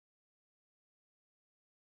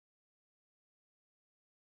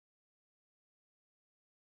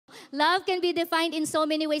Love can be defined in so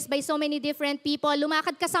many ways by so many different people.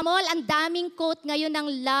 Lumakad ka sa mall, ang daming quote ngayon ng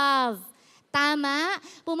love. Tama?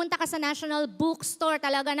 Pumunta ka sa National Bookstore,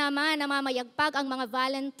 talaga naman, namamayagpag ang mga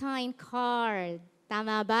Valentine card.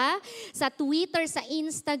 Tama ba? Sa Twitter, sa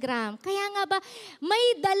Instagram. Kaya nga ba,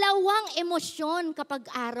 may dalawang emosyon kapag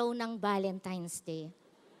araw ng Valentine's Day.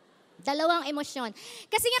 Dalawang emosyon.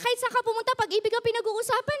 Kasi nga kahit saan ka pumunta, pag-ibig ang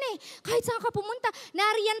pinag-uusapan eh. Kahit saan ka pumunta,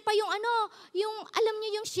 nariyan pa yung yung alam niyo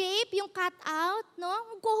yung shape, yung cut out, no?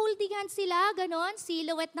 Magko-holding hands sila, ganon.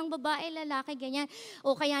 Silhouette ng babae, lalaki, ganyan.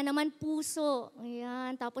 O kaya naman puso.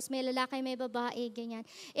 Ayan. Tapos may lalaki, may babae, ganyan.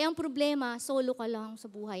 Eh ang problema, solo ka lang sa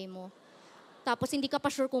buhay mo. Tapos hindi ka pa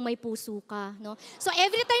sure kung may puso ka, no? So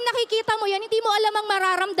every time nakikita mo yan, hindi mo alam ang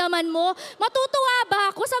mararamdaman mo. Matutuwa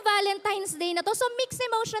ba ako sa Valentine's Day na to? So mixed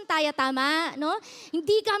emotion tayo, tama, no?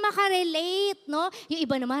 Hindi ka makarelate, no? Yung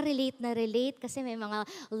iba naman relate na relate kasi may mga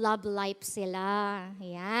love life sila.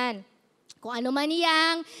 Ayan. Kung ano man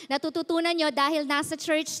yang natututunan nyo dahil nasa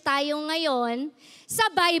church tayo ngayon, sa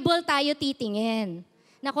Bible tayo titingin.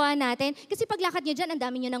 Nakuha natin. Kasi paglakad nyo dyan, ang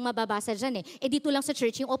dami nyo nang mababasa dyan eh. Eh dito lang sa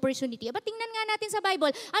church yung opportunity. Aba, tingnan nga natin sa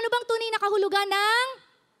Bible. Ano bang tunay na kahulugan ng?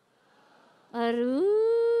 Aru.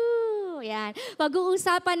 Yan.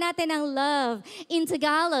 Pag-uusapan natin ang love. In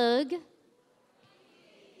Tagalog.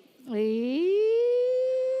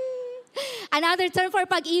 Another term for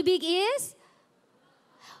pag-ibig is?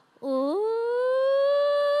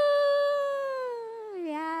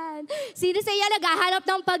 Yan. Sino sa iya naghahanap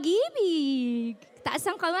ng pag-ibig? Taas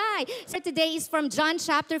ang kamay. So today is from John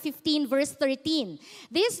chapter 15, verse 13.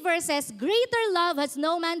 This verse says, "Greater love has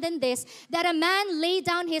no man than this, that a man lay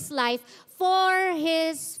down his life for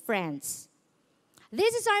his friends."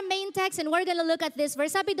 This is our main text and we're gonna look at this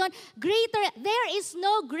verse. Sabi doon, there is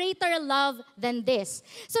no greater love than this.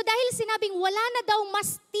 So dahil sinabing wala na daw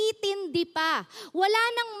mas titindi pa, wala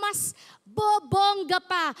nang mas bobongga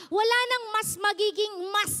pa, wala nang mas magiging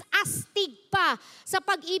mas astig pa sa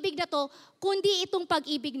pag-ibig na to, kundi itong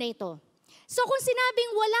pag-ibig na ito. So kung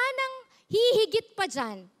sinabing wala nang hihigit pa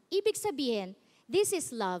dyan, ibig sabihin, this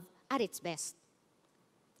is love at its best.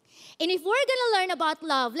 And if we're gonna learn about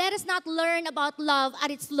love, let us not learn about love at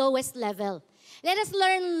its lowest level. Let us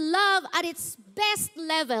learn love at its best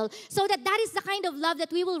level so that is the kind of love that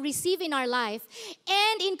we will receive in our life.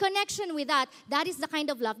 And in connection with that, that is the kind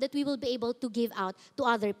of love that we will be able to give out to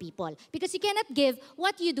other people. Because you cannot give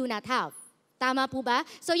what you do not have. Tama po ba?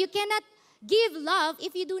 So you cannot give love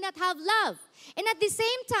if you do not have love. And at the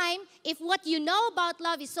same time, if what you know about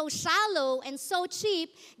love is so shallow and so cheap,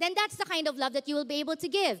 then that's the kind of love that you will be able to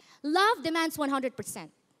give. Love demands 100%.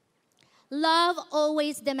 Love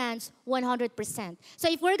always demands 100%. So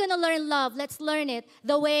if we're going to learn love, let's learn it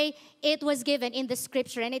the way it was given in the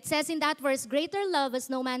scripture. And it says in that verse, "Greater love has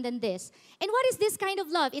no man than this." And what is this kind of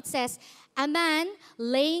love? It says, a man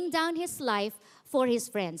laying down his life for his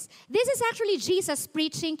friends. This is actually Jesus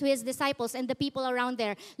preaching to his disciples and the people around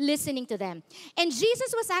there listening to them. And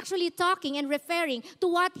Jesus was actually talking and referring to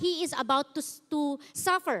what he is about to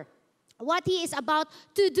suffer. What he is about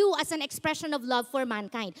to do as an expression of love for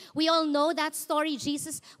mankind. We all know that story.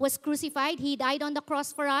 Jesus was crucified. He died on the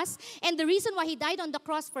cross for us. And the reason why he died on the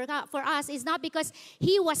cross for us is not because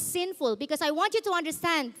he was sinful. Because I want you to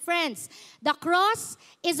understand, friends, the cross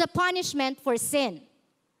is a punishment for sin.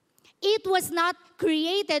 It was not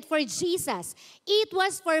created for Jesus. It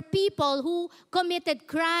was for people who committed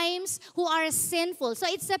crimes, who are sinful. So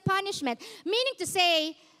it's a punishment. Meaning to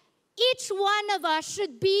say, each one of us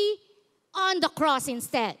should be on the cross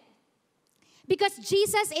instead. Because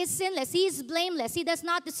Jesus is sinless. He is blameless. He does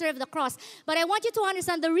not deserve the cross. But I want you to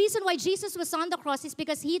understand the reason why Jesus was on the cross is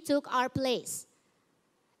because he took our place.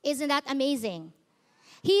 Isn't that amazing?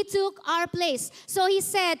 He took our place. So he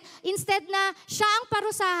said, instead na siya ang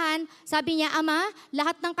parusahan, sabi niya, "Ama,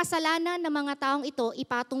 lahat ng kasalanan ng mga taong ito,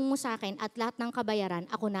 ipatong mo sa akin at lahat ng kabayaran,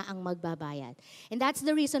 ako na ang magbabayad." And that's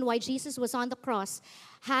the reason why Jesus was on the cross,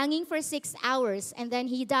 hanging for 6 hours, and then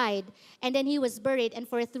he died, and then he was buried, and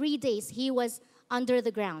for 3 days, he was under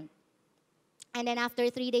the ground. And then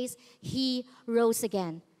after 3 days, he rose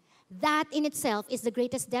again. That in itself is the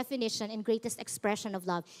greatest definition and greatest expression of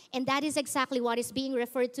love. And that is exactly what is being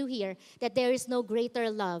referred to here, that there is no greater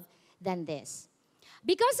love than this.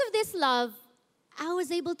 Because of this love, I was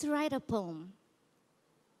able to write a poem.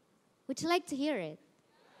 Would you like to hear it?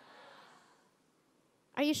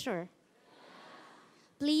 Are you sure?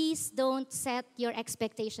 Please don't set your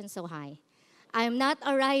expectations so high. I'm not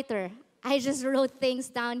a writer. I just wrote things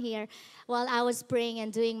down here while I was praying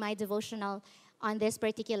and doing my devotional on this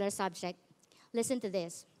particular subject. Listen to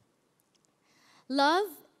this. Love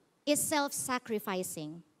is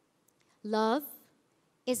self-sacrificing. Love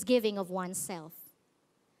is giving of oneself.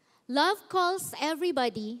 Love calls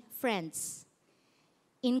everybody friends,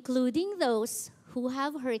 including those who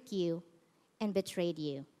have hurt you and betrayed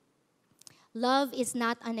you. Love is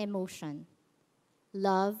not an emotion.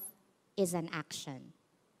 Love is an action.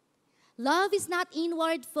 Love is not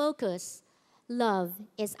inward focus. Love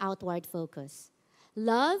is outward focus.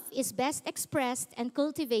 Love is best expressed and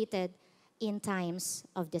cultivated in times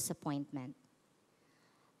of disappointment.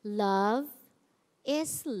 Love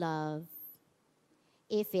is love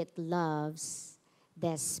if it loves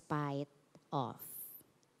despite of.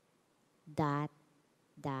 That.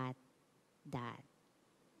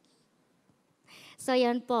 So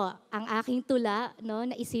yan po, ang aking tula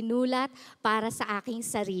na isinulat para sa aking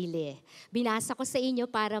sarili. Binasa ko sa inyo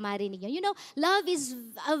para marinig nyo. You know, love is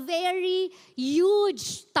a very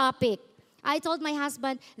huge topic. I told my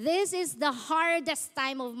husband, this is the hardest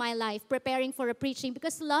time of my life preparing for a preaching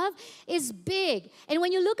because love is big. And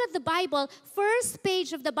when you look at the Bible, first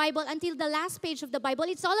page of the Bible until the last page of the Bible,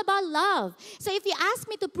 it's all about love. So if you ask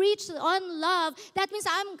me to preach on love, that means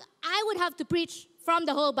I would have to preach from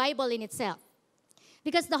the whole Bible in itself.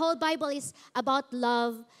 Because the whole Bible is about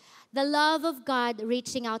love, the love of God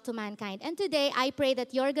reaching out to mankind. And today, I pray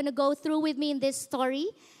that you're going to go through with me in this story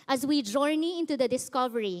as we journey into the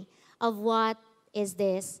discovery of what is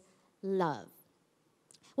this love.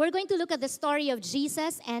 We're going to look at the story of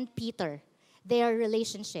Jesus and Peter, their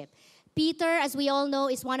relationship. Peter, as we all know,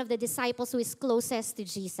 is one of the disciples who is closest to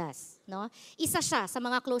Jesus. No? Isa siya sa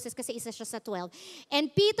mga closest kasi isa siya sa 12.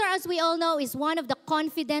 And Peter, as we all know, is one of the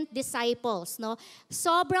confident disciples. No?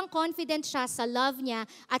 Sobrang confident siya sa love niya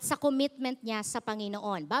at sa commitment niya sa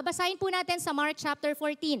Panginoon. Babasahin po natin sa Mark chapter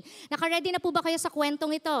 14. Naka-ready na po ba kayo sa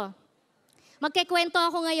kwentong ito? Magkikwento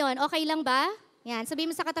ako ngayon. Okay lang ba? Yan.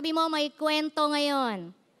 Sabihin mo sa katabi mo, may kwento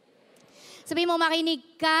ngayon. Sabihin mo, makinig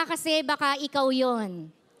ka kasi baka ikaw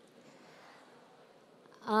yon.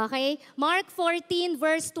 Okay? Mark 14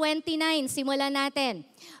 verse 29, simulan natin.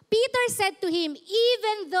 Peter said to him,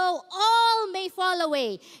 even though all may fall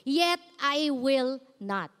away, yet I will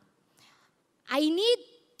not. I need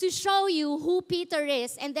to show you who Peter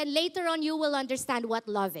is, and then later on you will understand what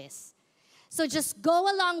love is. So just go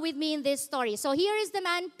along with me in this story. So here is the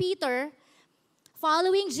man Peter,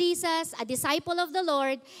 following Jesus, a disciple of the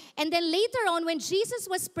Lord. And then later on, when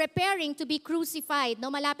Jesus was preparing to be crucified,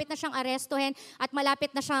 malapit na siyang arestuhin at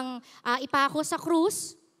malapit na siyang ipako sa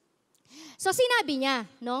krus. So sinabi niya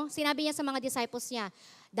sa mga disciples niya,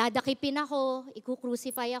 dadakipin ako,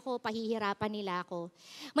 ikucrucify ako, pahihirapan nila ako.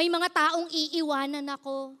 May mga taong iiwanan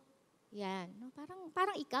ako. Yan.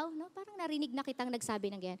 Parang ikaw, parang narinig na kitang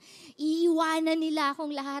nagsabi ng ganyan. Iiwanan nila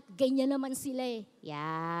akong lahat. Ganyan naman sila eh.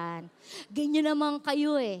 Yan. Ganyan naman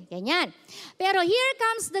kayo eh. Ganyan. Pero here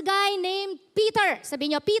comes the guy named Peter.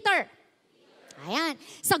 Sabi niya, Peter. Ayan.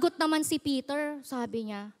 Sagot naman si Peter.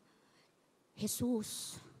 Sabi niya,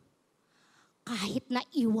 Jesus, kahit na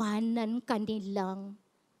iwanan ka nilang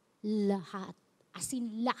lahat, as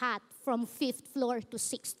in lahat, from 5th floor to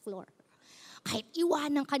 6th floor, kahit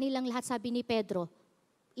iwanan kanilang lahat, sabi ni Pedro,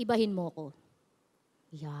 ibahin mo ko.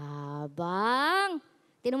 Yabang.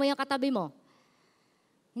 Tingnan mo yung katabi mo.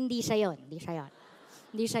 Hindi siya yon.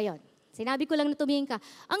 Sinabi ko lang na tumingin ka.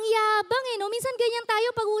 Ang yabang eh, no? Minsan ganyan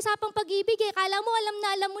tayo pag-uusapang pag-ibig eh. Kala mo,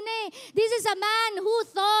 alam mo na eh. This is a man who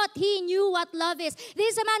thought he knew what love is.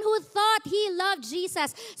 This is a man who thought he loved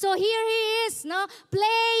Jesus. So here he is,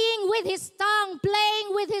 playing with his tongue,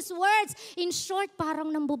 playing with his words. In short,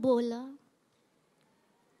 parang nambobola.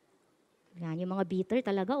 Yan, yung mga bitter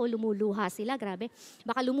talaga, lumuluha sila, grabe.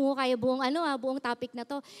 Baka lumuha kayo buong topic na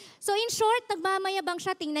to. So in short, nagmamayabang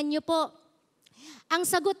siya, tingnan niyo po. Ang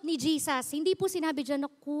sagot ni Jesus, hindi po sinabi dyan,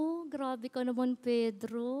 ako, grabe ka naman,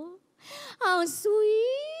 Pedro. Ang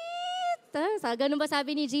sweet. Ganun ba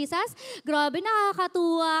sabi ni Jesus? Grabe,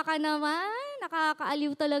 nakakatuwa ka naman.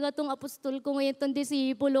 Nakakaaliw talaga tong apostol ko ngayon, tong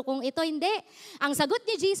disipulo kong ito. Hindi. Ang sagot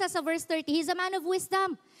ni Jesus sa verse 30, he's a man of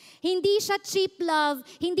wisdom. Hindi siya cheap love.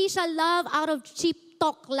 Hindi siya love out of cheap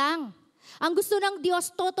talk lang. Ang gusto ng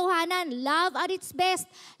Diyos, totohanan. Love at its best.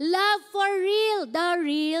 Love for real. The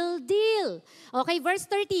real deal. Okay, verse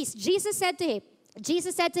 30. Jesus said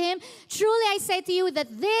to him, truly I say to you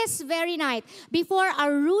that this very night, before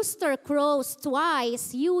a rooster crows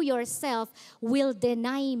twice, you yourself will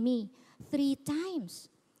deny me 3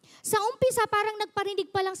 times. Sa umpisa, parang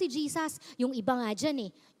nagparinig pa lang si Jesus. Yung iba nga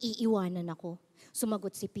dyan iiwanan ako.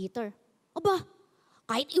 Sumagot si Peter, aba,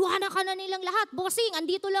 kahit iwanan ka na nilang lahat, bossing,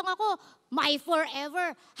 andito lang ako, my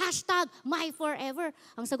forever, #my forever.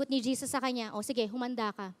 Ang sagot ni Jesus sa kanya, sige,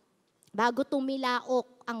 humanda ka. Bago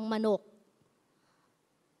tumilaok ang manok.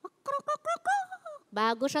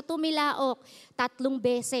 Bago siya tumilaok, 3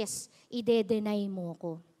 beses, ide-deny mo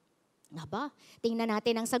ko. Aba, tingnan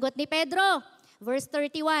natin ang sagot ni Pedro. Verse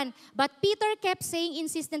 31, but Peter kept saying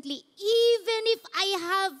insistently, even if I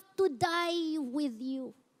have to die with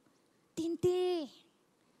you. Tindi.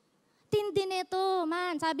 Tindi nito,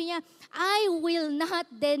 man. Sabi niya, I will not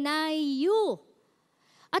deny you.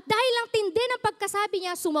 At dahil lang tindi ng pagkasabi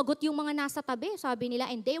niya, sumagot yung mga nasa tabi. Sabi nila,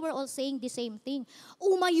 and they were all saying the same thing.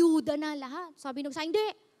 Umayuda na lahat. Sabi nung hindi.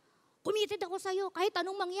 Committed ako sa'yo, kahit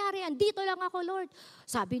anong mangyari, andito lang ako, Lord.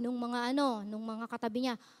 Sabi nung mga katabi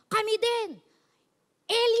niya, kami din,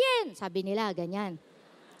 alien. Sabi nila, ganyan.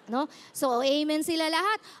 No? So, amen sila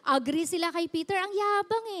lahat. Agree sila kay Peter. Ang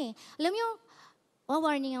yabang eh. Alam niyo,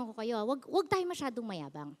 warningan ko kayo, wag tayo masyadong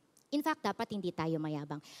mayabang. In fact, dapat hindi tayo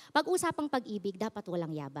mayabang. Pag-usapang pag-ibig, dapat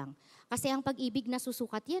walang yabang. Kasi ang pag-ibig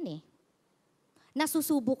nasusukat yan eh.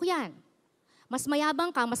 Nasusubok yan. Mas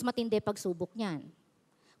mayabang ka, mas matindi pagsubok niyan.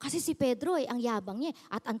 Kasi si Pedro ang yabang niya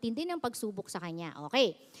at ang tindi ng pagsubok sa kanya.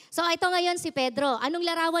 Okay. So ito ngayon si Pedro. Anong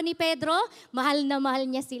larawan ni Pedro? Mahal na mahal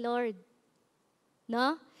niya si Lord.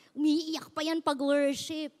 No? Umiiyak pa yan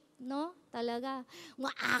pag-worship. No? Talaga.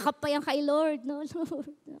 Umaakap pa yan kay Lord. No?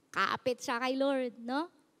 Kapit siya kay Lord. No?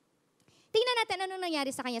 Tingnan natin anong nangyari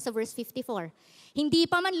sa kanya sa verse 54. Hindi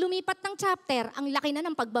pa man lumipat ng chapter, ang laki na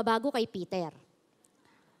ng pagbabago kay Peter.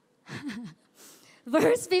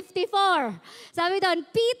 Verse 54, sabi doon,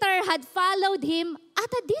 Peter had followed him at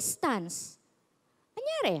a distance.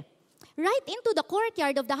 Anyari? Right into the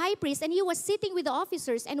courtyard of the high priest, and he was sitting with the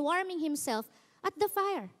officers and warming himself at the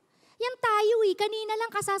fire. Yan tayo kanina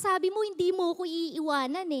lang kasasabi mo, hindi mo ko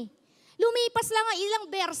iiwanan Lumipas lang ang ilang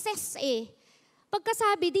verses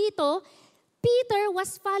Pagkasabi dito, Peter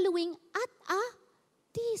was following at a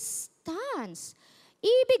distance.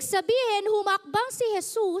 Ibig sabihin, humakbang si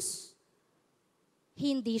Jesus,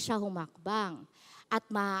 hindi siya humakbang. At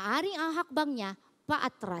maaaring ang hakbang niya,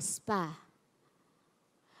 paatras pa.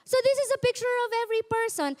 So this is a picture of every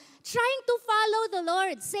person trying to follow the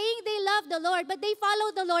Lord, saying they love the Lord, but they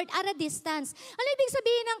follow the Lord at a distance. Ano ibig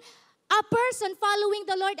sabihin ng a person following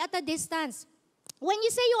the Lord at a distance? When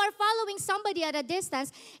you say you are following somebody at a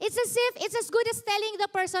distance, it's as if, it's as good as telling the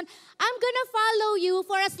person, I'm gonna follow you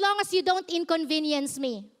for as long as you don't inconvenience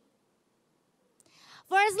me.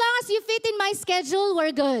 For as long as you fit in my schedule,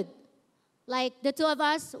 we're good. Like the two of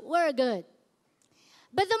us, we're good.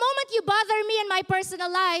 But the moment you bother me in my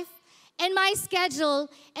personal life, and my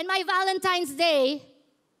schedule, and my Valentine's Day,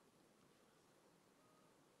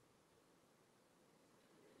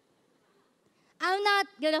 I'm not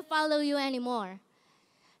gonna follow you anymore.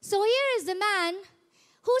 So here is the man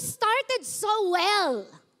who started so well.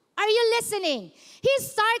 Are you listening? He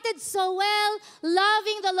started so well,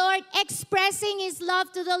 loving the Lord, expressing His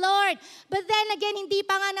love to the Lord. But then again, hindi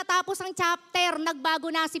pa nga natapos ang chapter, nagbago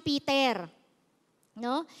na si Peter.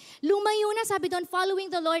 No? Lumayo na, sabi doon, following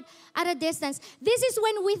the Lord at a distance. This is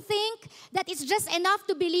when we think that it's just enough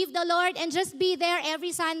to believe the Lord and just be there every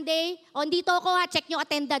Sunday. O, dito ako check yung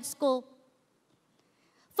attendance ko.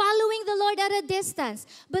 Following the Lord at a distance.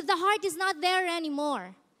 But the heart is not there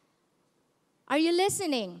anymore. Are you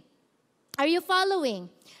listening? Are you following?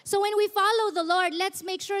 So when we follow the Lord, let's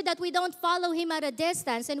make sure that we don't follow Him at a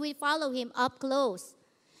distance and we follow Him up close.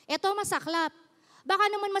 Ito masaklap. Baka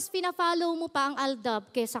naman mas pina-follow mo pa ang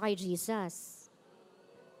Aldab kaysa kay Jesus.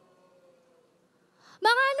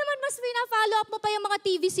 Baka naman mas pina-follow up mo pa yung mga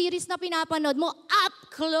TV series na pinapanood mo up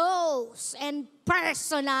close and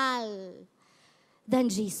personal than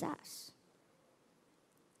Jesus.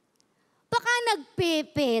 Baka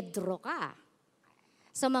nagpe-Pedro ka.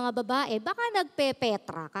 Sa mga babae, baka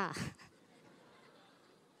nagpe-Petra ka.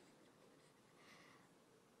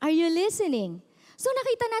 Are you listening? So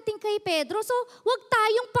nakita natin kay Pedro, so wag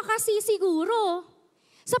tayong pakasisiguro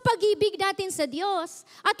sa pag-ibig natin sa Diyos.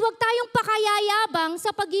 At wag tayong pakayayabang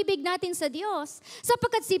sa pag-ibig natin sa Diyos.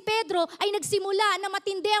 Sapagkat si Pedro ay nagsimula na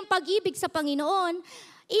matindi ang pag-ibig sa Panginoon.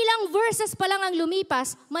 Ilang verses pa lang ang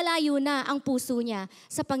lumipas, malayo na ang puso niya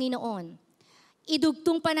sa Panginoon.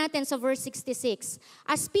 Idugtong pa natin sa verse 66.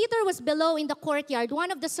 As Peter was below in the courtyard, one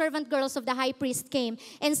of the servant girls of the high priest came,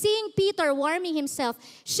 and seeing Peter warming himself,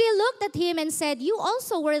 she looked at him and said, "You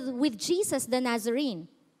also were with Jesus the Nazarene."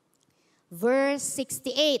 Verse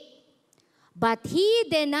 68. But he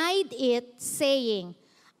denied it, saying,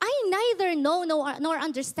 "I neither know nor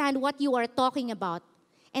understand what you are talking about."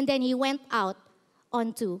 And then he went out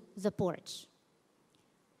onto the porch.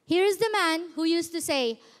 Here's the man who used to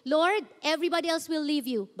say, "Lord, everybody else will leave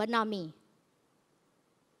you, but not me."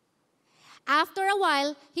 After a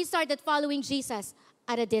while, he started following Jesus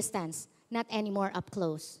at a distance, not anymore up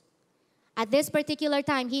close. At this particular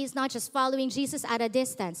time, he is not just following Jesus at a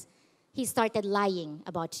distance. He started lying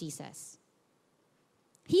about Jesus.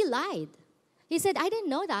 He lied. He said, I didn't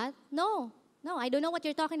know that. No, I don't know what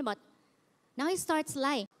you're talking about. Now he starts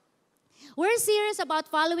lying. We're serious about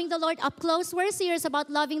following the Lord up close. We're serious about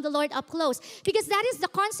loving the Lord up close. Because that is the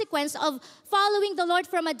consequence of following the Lord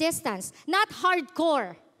from a distance. Not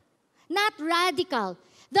hardcore. Not radical.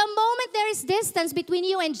 The moment there is distance between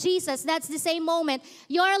you and Jesus, that's the same moment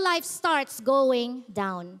your life starts going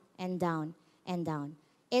down and down and down.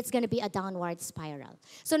 It's gonna be a downward spiral.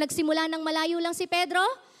 So nagsimula ng malayo lang si Pedro,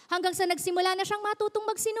 hanggang sa nagsimula na siyang matutong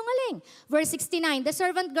magsinungaling. Verse 69, the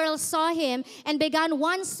servant girl saw him and began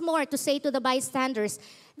once more to say to the bystanders,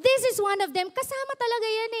 this is one of them. Kasama talaga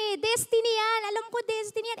yan eh. Destiny yan. Alam ko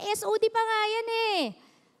destiny yan. SOD pa nga yan eh.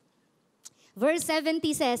 Verse 70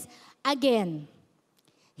 says, again,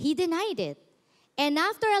 he denied it. And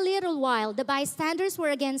after a little while, the bystanders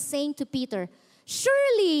were again saying to Peter,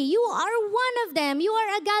 surely you are one of them. You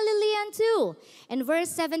are a Galilean too. And verse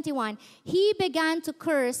 71, he began to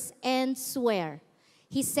curse and swear.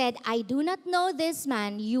 He said, I do not know this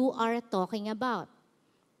man you are talking about.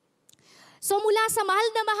 So mula sa mahal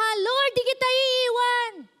na mahal, Lord, di kita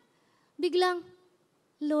iiwan. Biglang,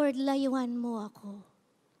 Lord, layuan mo ako.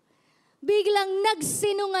 Biglang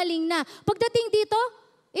nagsinungaling na. Pagdating dito,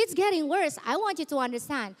 it's getting worse. I want you to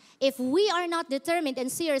understand, if we are not determined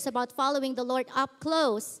and serious about following the Lord up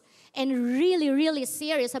close and really, really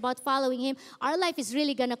serious about following Him, our life is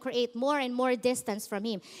really gonna create more and more distance from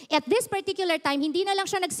Him. At this particular time, hindi na lang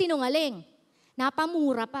siya nagsinungaling.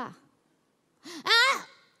 Napamura pa. Ah!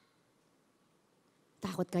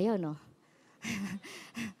 Takot kayo, no?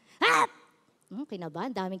 Ah!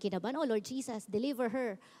 Kinabahan, daming kinabahan. Oh, Lord Jesus, deliver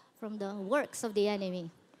her from the works of the enemy.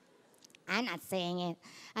 I'm not saying it.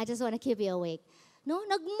 I just want to keep you awake. No,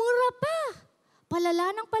 nagmura pa.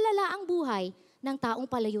 Palala ng palala ang buhay ng taong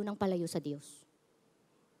palayo sa Diyos.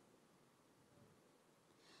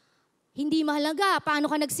 Hindi mahalaga paano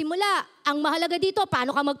ka nagsimula. Ang mahalaga dito,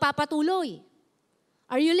 paano ka magpapatuloy.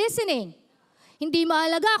 Are you listening? Hindi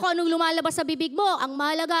mahalaga kung anong lumalabas sa bibig mo. Ang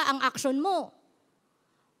mahalaga ang action mo.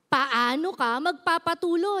 Paano ka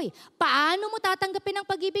magpapatuloy? Paano mo tatanggapin ang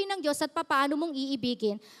pag-ibig ng Diyos at paano mong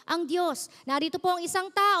iibigin ang Diyos? Narito po ang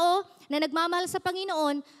isang tao na nagmamahal sa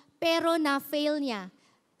Panginoon pero na-fail niya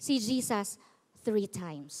si Jesus 3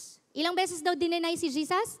 times. Ilang beses daw dinenay si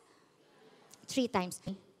Jesus? 3 times.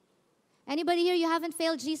 Anybody here, you haven't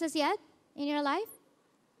failed Jesus yet in your life?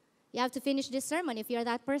 You have to finish this sermon if you're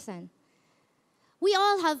that person. We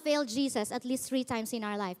all have failed Jesus at least 3 times in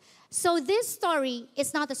our life. So this story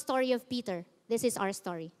is not the story of Peter. This is our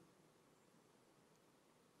story.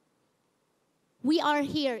 We are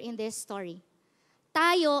here in this story.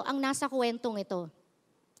 Tayo ang nasa kwentong ito.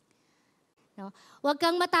 No? Huwag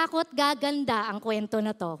kang matakot, gaganda ang kwento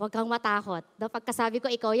na to. Huwag kang matakot. Pagkasabi ko,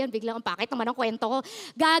 ikaw yan, biglang, bakit naman ang kwento ko?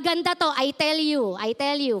 Gaganda to, I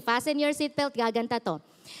tell you. Fasten your seatbelt, gaganda to.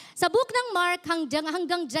 Sa book ng Mark,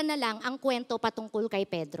 hanggang dyan na lang ang kwento patungkol kay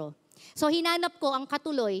Pedro. So hinanap ko ang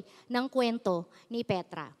katuloy ng kwento ni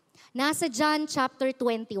Petra. Nasa John chapter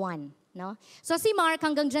 21. No? So si Mark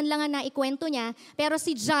hanggang dyan lang ang naikwento niya, pero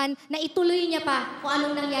si John, naituloy niya pa kung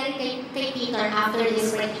anong nangyari kay Peter after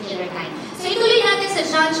this particular time. So ituloy natin sa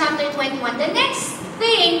John chapter 21. The next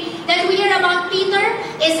thing that we hear about Peter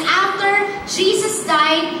is after Jesus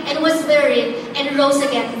died and was buried and rose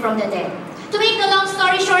again from the dead. To make the long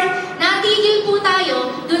story short, natigil po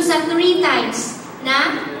tayo dun sa 3 times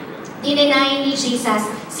na dinenay ni Jesus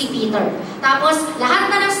si Peter. Tapos,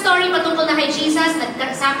 lahat na ng story patungkol na kay Jesus,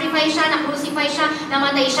 nag-sacrifice siya, na-crucify siya,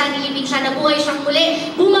 namatay siya, nilibing siya, nabuhay siyang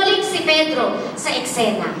muli. Bumalik si Pedro sa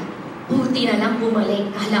eksena. Buti na lang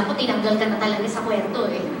bumalik. Kala ko tinanggal ka na talaga sa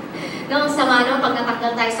kwento eh. No, sama naman pag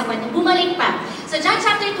natanggal tayo sa kwento. Bumalik pa. So, John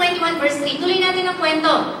chapter 21 verse 3, tuloy natin ang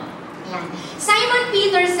kwento. Yan. Simon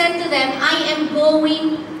Peter said to them, I am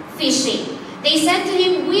going fishing. They said to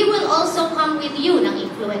him, we will also come with you.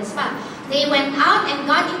 Nang-influence pa. They went out and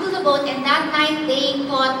got into the boat and that night they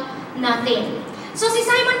caught nothing. So si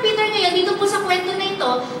Simon Peter ngayon, dito po sa kwento na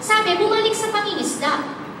ito, sabi, bumalik sa pangingisda.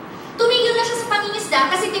 Tumigil na siya sa pangingisda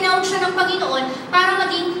kasi tinawag siya ng Panginoon para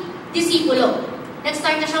maging disipulo.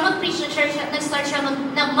 Nag-start na siya mag-preach, nag-start siya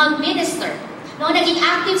mag-minister. No, naging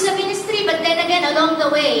active sa ministry, but then again, along the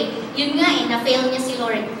way, yun nga na-fail niya si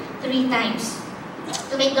Lord 3 times.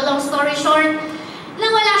 To make the long story short,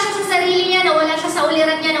 nawala siya sa sarili niya, nawala siya sa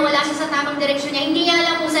uliran niya, nawala siya sa tamang direksyon niya, hindi niya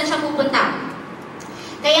alam kung saan siya pupunta.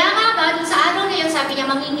 Kaya nga ba, dun sa araw na yun, sabi niya,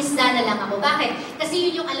 mangingisda na lang ako. Bakit? Kasi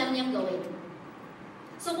yun yung alam niyang gawin.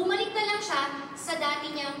 So, bumalik na lang siya sa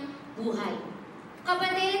dati niyang buhay.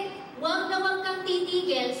 Kapatid, huwag na huwag kang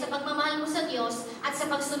titigil sa pagmamahal mo sa Diyos at sa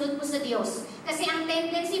pagsunod mo sa Diyos. Kasi ang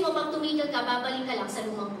tendency mo pag tumigil ka, babalik ka lang sa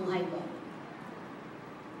lumang buhay mo.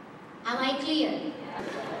 Am I clear?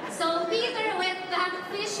 So Peter went back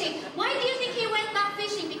fishing. Why do you think he went back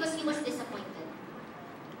fishing? Because he was disappointed.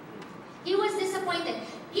 He was disappointed.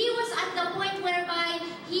 He was at the point whereby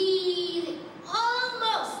he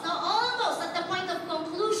almost at the point of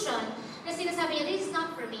conclusion na sinasabi niya, this is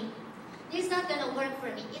not for me. This is not gonna work for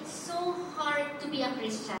me. It's so hard to be a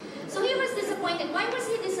Christian. So he was disappointed. Why was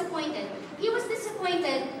he disappointed? He was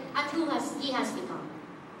disappointed at who he has become.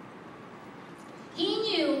 He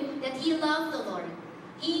knew that he loved the Lord.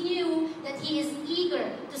 He knew that he is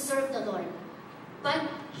eager to serve the Lord. But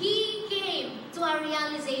he came to a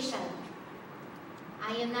realization,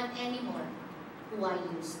 I am not anymore who I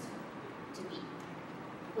used to be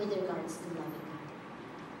with regards to loving God.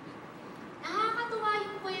 Nakakatuwa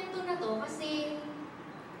yung kwento na to kasi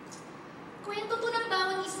kwento to ng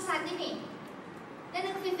bawat isa sa atin eh. Na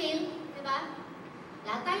nag-fail, di ba?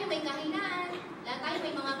 Lahat tayo may kahinaan, lahat tayo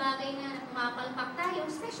may mga bagay na mapalpak tayo,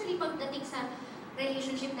 especially pagdating sa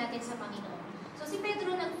relationship natin sa Panginoon. So si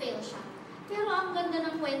Pedro nag-fail siya. Pero ang ganda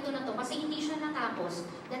ng kwento na to kasi hindi siya natapos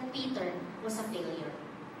that Peter was a failure.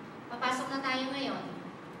 Papasok na tayo ngayon.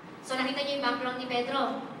 So nakita niyo yung background ni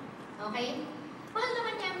Pedro. Okay? Mahal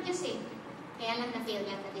naman niya ang Diyos eh. Kaya lang na-fail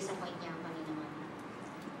niya at na-disappoint niya ang Panginoon.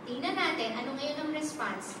 Tingnan natin ano ngayon ang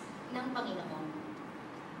response ng Panginoon.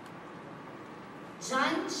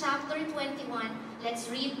 John chapter 21, let's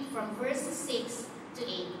read from verses 6 to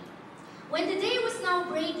 8. When the day was now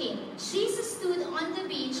breaking, Jesus stood on the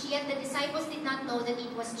beach, yet the disciples did not know that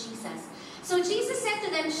it was Jesus. So Jesus said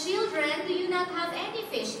to them, "Children, do you not have any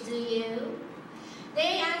fish, do you?"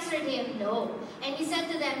 They answered him, "No." And he said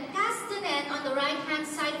to them, "Cast the net on the right-hand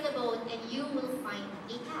side of the boat, and you will find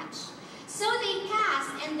a catch." So they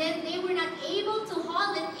cast, and then they were not able to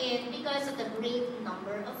haul it in because of the great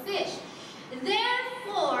number of fish.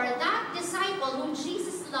 Therefore, that disciple whom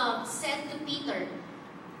Jesus loved said to Peter,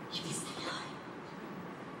 "It is the Lord."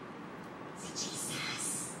 Si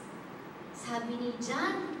Jesus. Sabi ni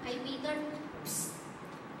John kay Peter, "Psst,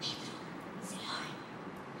 Pedro, si Lord.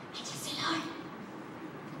 Nandiyan si Lord."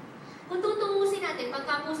 Kung tutuusin natin,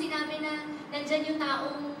 pagka po sinabi na nandyan yung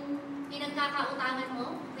taong pinagkakautangan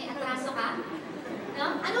mo, may atraso ka,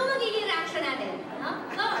 no? Ano magiging reaction natin? No?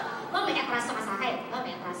 Oh, may atraso ka sa akin. Oh,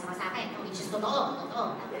 may atraso ka sa akin. Oh, which is totoo.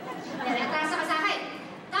 May atraso ka sa akin.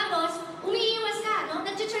 Tapos, umiiwas ka, no?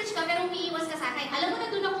 Nag-church ka, pero umiiwas ka sa akin. Alam mo na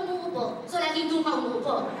doon ako umuupo, so laging doon ka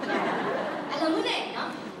umuupo. Alam mo na eh,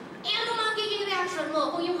 no? Eh, ano magiging reaction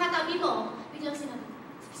mo kung yung katabi mo, biglang sinabi,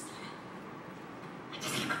 "Pastora,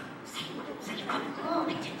 sa likod ko,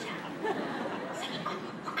 nandiyan siya. Sa likod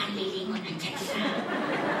ko, ang lilingon, nandiyan siya."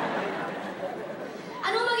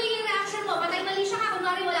 Ano magiging reaction mo? Patay mali siya ka,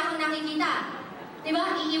 kunwari wala kang nakikita. Diba?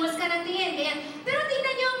 Iiwas ka ng tingin. Pero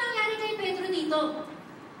tingnan niyo ang nangyari kay Pedro dito.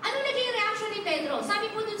 Ano naging reaction ni Pedro? Sabi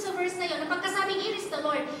po dun sa verse na yun, na pagkasabing, "It is the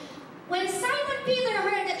Lord." When Simon Peter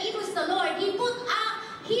heard that it was the Lord, he put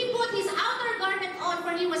his outer garment on,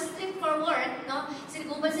 for he was stripped for work, no?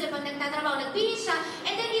 Siniguban sila pag nagtatrabaho, nagbihis siya,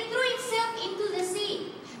 and then he threw himself into the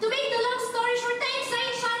sea. To make the long story short,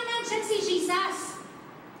 na-excite siya na nandyan si Jesus.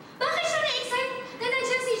 Bakit siya na-excite na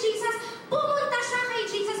nandyan si Jesus? Pumunta siya kay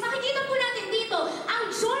Jesus. Makikita po natin dito ang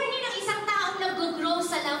journey ng isang taong nag-grow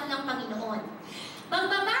sa love ng Panginoon.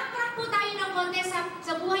 Magbabacktrack po tayo ng konti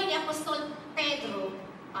sa buhay ni Apostol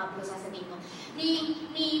Pablo sasabihin ko,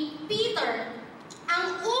 ni Peter. Ang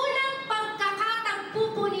unang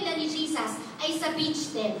pagkakatagpo po nila ni Jesus ay sa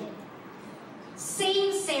beach din.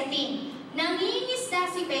 Same setting. Nangingisda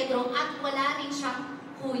si Pedro at wala rin siyang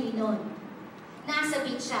huli nun. Nasa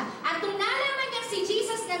beach siya. At nung nalaman niya si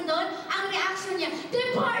Jesus nandun, ang reaction niya,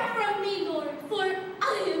 "Depart from me, Lord, for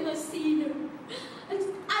I am a sinner.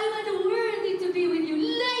 I am unworthy to be with you.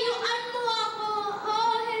 Layuan mo ako,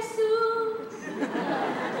 oh Jesus."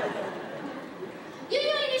 Yun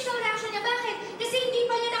yung initial reaction niya. Bakit? Kasi hindi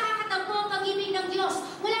pa niya nakakatagpo ang pag-ibig ng Diyos.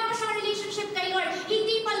 Wala pa siyang relationship kay Lord.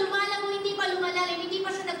 Hindi pa lumalago, hindi pa lumalalim, hindi pa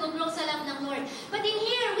siya nag-grow sa love ng Lord. But in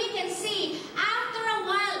here, we can see, after a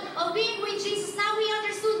while of being with Jesus, now we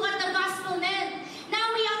understood what the gospel meant. Now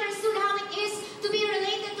we understood how it is to be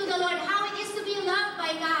related to the Lord, how it is to be loved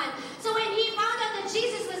by God. So when he found out that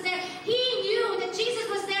Jesus was there, he knew that Jesus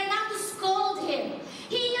was there not to scold him.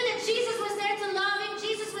 He knew that Jesus was there to love him.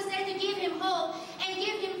 Jesus was there to give him hope and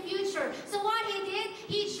give him future. So what he did,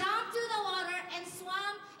 he jumped to the water and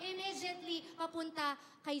swam immediately papunta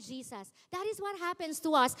kay Jesus. That is what happens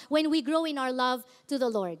to us when we grow in our love to the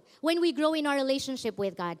Lord, when we grow in our relationship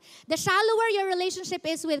with God. The shallower your relationship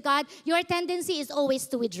is with God, your tendency is always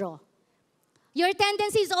to withdraw. Your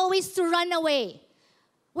tendency is always to run away.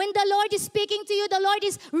 When the Lord is speaking to you, the Lord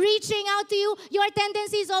is reaching out to you, your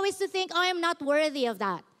tendency is always to think, oh, I am not worthy of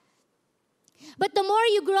that. But the more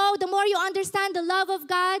you grow, the more you understand the love of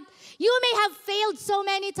God, you may have failed so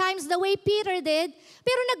many times the way Peter did,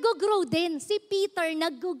 pero nag-grow din. Si Peter,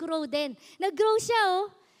 nag-grow din. Nag-grow siya,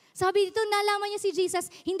 oh. Sabi dito, nalaman niya si Jesus,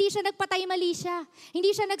 hindi siya nagpatay mali siya.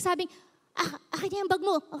 Hindi siya nagsabing, akin na yung bag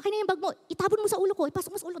mo, akin na yung bag mo, itabon mo sa ulo ko,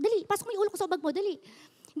 ipasok mo sa ulo, dali, pasok mo yung ulo ko sa bag mo, dali.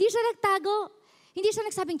 Hindi siya nagtago. Hindi siya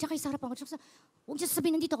nagsabing, tsaka yung sarapan ko, huwag niya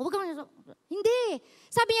sasabihin, nandito ako, hindi.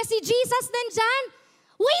 Sabi niya, si Jesus nandyan.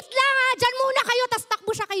 Wait lang ha, dyan muna kayo, tas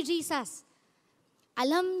takbo siya kay Jesus.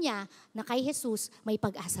 Alam niya na kay Jesus may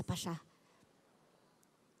pag-asa pa siya.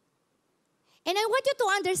 And I want you to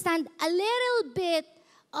understand a little bit,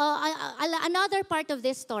 another part of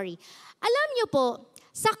this story. Alam niyo po,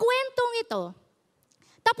 sa kwentong ito,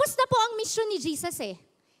 tapos na po ang mission ni Jesus eh.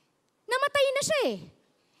 Namatay na siya eh.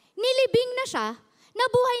 Nilibing na siya,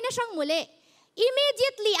 nabuhay na siyang muli.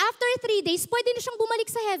 Immediately after 3 days, pwede na siyang bumalik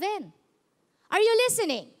sa heaven. Are you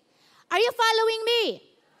listening? Are you following me?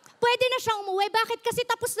 Pwede na siyang umuwi. Bakit? Kasi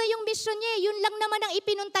tapos na yung mission niya. Yun lang naman ang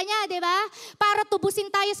ipinunta niya, di ba? Para tubusin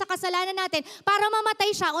tayo sa kasalanan natin. Para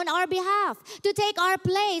mamatay siya on our behalf. To take our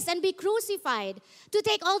place and be crucified. To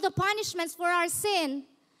take all the punishments for our sin.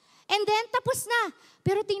 And then, tapos na.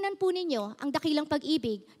 Pero tingnan po ninyo ang dakilang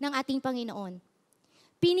pag-ibig ng ating Panginoon.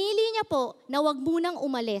 Pinili niya po na wag munang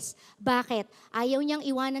umalis. Bakit? Ayaw niyang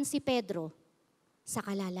iwanan si Pedro sa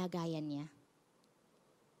kalalagayan niya.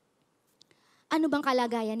 Ano bang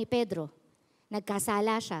kalagayan ni Pedro?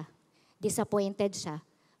 Nagkasala siya, disappointed siya,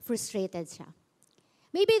 frustrated siya.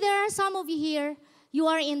 Maybe there are some of you here, you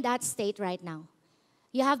are in that state right now.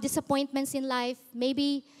 You have disappointments in life,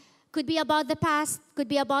 maybe could be about the past, could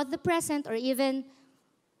be about the present, or even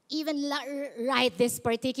right this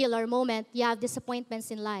particular moment, you have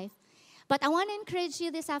disappointments in life. But I want to encourage you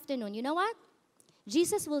this afternoon, you know what?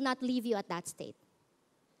 Jesus will not leave you at that state.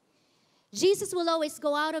 Jesus will always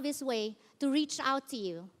go out of His way to reach out to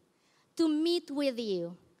you, to meet with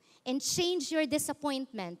you, and change your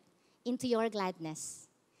disappointment into your gladness.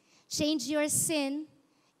 Change your sin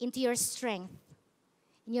into your strength,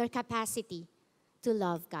 in your capacity to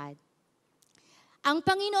love God. Ang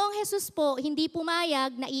Panginoong Jesus po, hindi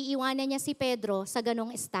pumayag na iiwanan niya si Pedro sa ganong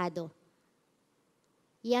estado.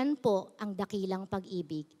 Yan po ang dakilang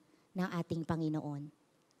pag-ibig ng ating Panginoon.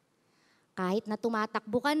 Kahit na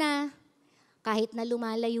tumatakbo ka na, kahit na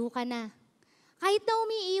lumalayo ka na, kahit na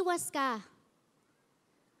umiiwas ka,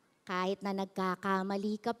 kahit na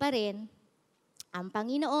nagkakamali ka pa rin, ang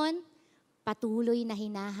Panginoon patuloy na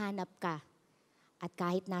hinahanap ka. At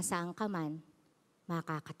kahit nasaan ka man,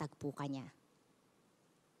 makakatagpo ka niya.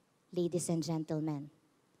 Ladies and gentlemen,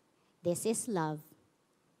 this is love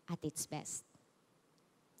at its best.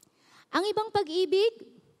 Ang ibang pag-ibig,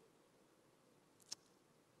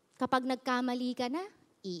 kapag nagkamali ka na,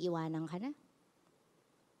 iiwanan ka na.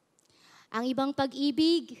 Ang ibang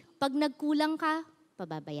pag-ibig, pag nagkulang ka,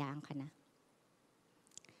 pababayaan ka na.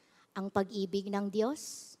 Ang pag-ibig ng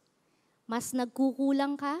Diyos, mas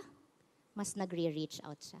nagkukulang ka, mas nagre-reach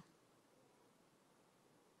out siya.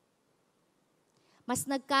 Mas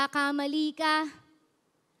nagkakamali ka,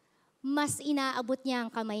 mas inaabot niya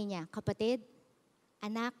ang kamay niya. Kapatid,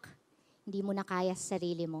 anak, hindi mo na kaya sa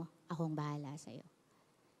sarili mo, akong bahala sa'yo.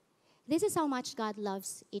 This is how much God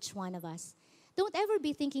loves each one of us. Don't ever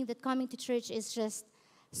be thinking that coming to church is just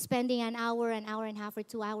spending an hour and a half, or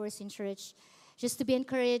 2 hours in church, just to be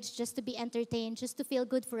encouraged, just to be entertained, just to feel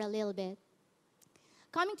good for a little bit.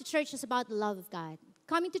 Coming to church is about the love of God.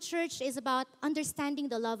 Coming to church is about understanding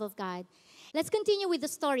the love of God. Let's continue with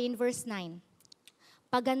the story in verse 9.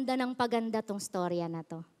 Paganda ng paganda tong storya na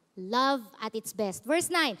to. Love at its best.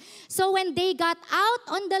 Verse 9. So when they got out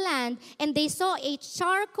on the land and they saw a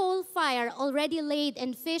charcoal fire already laid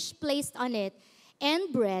and fish placed on it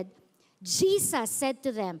and bread, Jesus said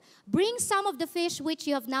to them, bring some of the fish which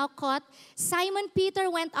you have now caught. Simon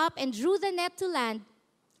Peter went up and drew the net to land,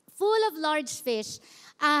 full of large fish,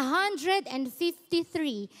 153.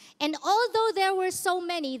 And although there were so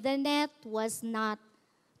many, the net was not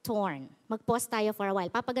torn. Mag-pause tayo for a while.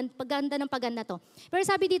 Paganda ng paganda to. Pero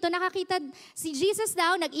sabi dito, nakakita si Jesus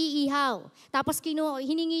daw nag-iihaw. Tapos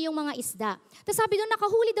hiningi yung mga isda. Tapos sabi doon,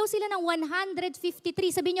 nakahuli daw sila ng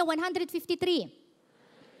 153. Sabi niyo, 153.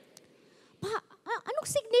 Anong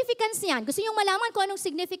significance niyan? Gusto niyong malaman kung anong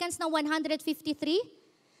significance ng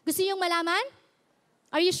 153? Gusto niyong malaman?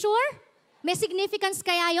 Are you sure? May significance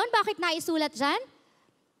kaya yon? Bakit naisulat dyan?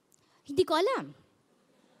 Hindi ko alam.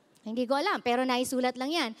 Hindi ko alam, pero naisulat lang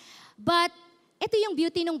yan. But ito yung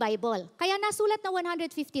beauty ng Bible. Kaya nasulat na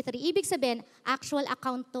 153, ibig sabihin, actual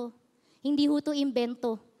account to. Hindi ho to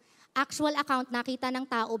invento. Actual account, nakita ng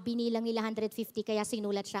tao, binilang nila 150, kaya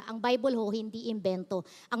sinulat siya. Ang Bible ho, hindi invento.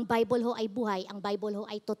 Ang Bible ho ay buhay, ang Bible ho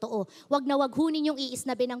ay totoo. Wag na wag ho ninyong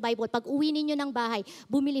iisnabi ng Bible. Pag uwi ninyo ng bahay,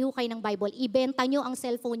 bumili ho kayo ng Bible. Ibenta nyo ang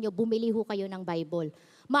cellphone nyo, bumili ho kayo ng Bible.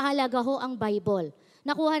 Mahalaga ho ang Bible.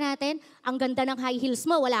 Nakuha natin, ang ganda ng high heels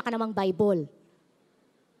mo, wala ka namang Bible.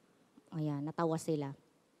 Ayan, natawa sila.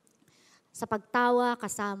 Sa pagtawa,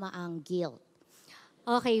 kasama ang guilt.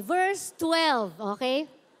 Okay, verse 12, okay?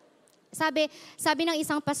 Sabi ng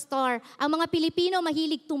isang pastor, ang mga Pilipino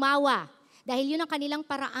mahilig tumawa dahil yun ang kanilang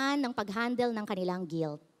paraan ng pag-handle ng kanilang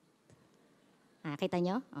guilt. Kita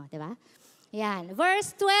nyo? Di ba? Yan.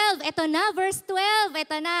 Verse 12. Ito na, verse 12.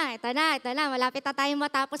 Ito na. Malapit na tayo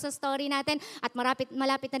matapos sa story natin at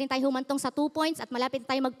malapit na rin tayo humantong sa 2 points at malapit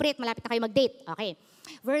na tayo mag-pray at malapit na kayo mag-date. Okay.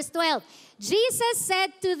 Verse 12. Jesus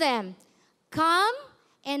said to them, "Come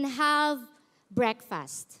and have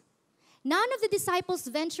breakfast." None of the disciples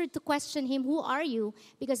ventured to question him, "Who are you?"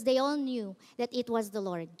 because they all knew that it was the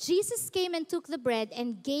Lord. Jesus came and took the bread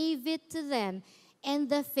and gave it to them, and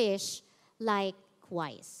the fish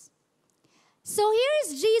likewise. So here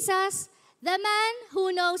is Jesus, the man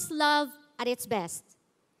who knows love at its best.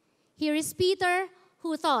 Here is Peter,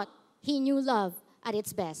 who thought he knew love at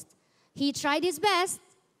its best. He tried his best,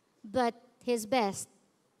 but his best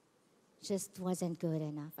just wasn't good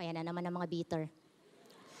enough. Ayan na naman ang mga bitter.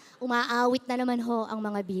 Umaawit na naman ho ang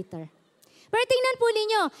mga bitter. Pero tingnan po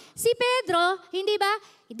ninyo, si Pedro, hindi ba,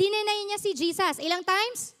 dinenay niya si Jesus. Ilang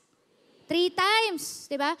times? 3 times,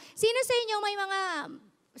 di ba? Sino sa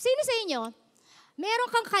inyo,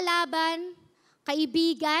 meron kang kalaban,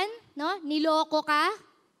 kaibigan, no? Niloko ka,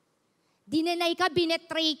 dinenay ka,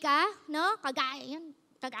 binetray ka, no?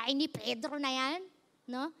 Kagaya ni Pedro na yan,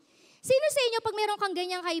 no? Sino sa inyo, pag meron kang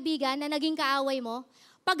ganyang kaibigan na naging kaaway mo,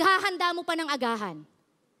 paghahanda mo pa ng agahan?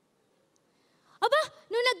 Aba,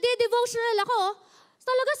 nung nagde-devotional ako,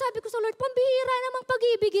 talaga sabi ko sa Lord, pambihira namang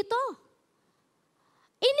pag-ibig ito.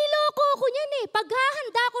 Iniloko ko niyan eh.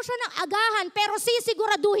 Paghahanda ko siya ng agahan, pero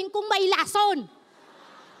sisiguraduhin kong may lason.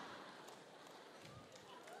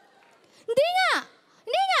 Hindi nga.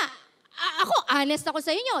 Ako, honest ako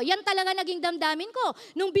sa inyo. Yan talaga naging damdamin ko.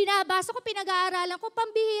 Nung binabasa ko, pinag-aaralan ko,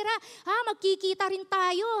 pambihira. Magkikita rin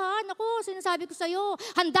tayo. Naku, sinasabi ko sa'yo,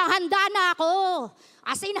 handang-handa na ako.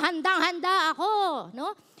 As in, handang-handa ako.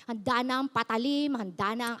 No? Handa na ang patalim,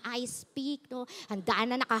 handa na ang ice pick, no? Handa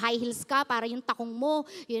na naka-high heels ka para yung takong mo,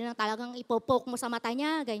 yun ang talagang ipopok mo sa mata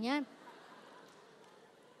niya, ganyan.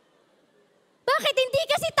 Bakit hindi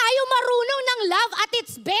kasi tayo marunong ng love at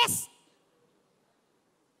its best?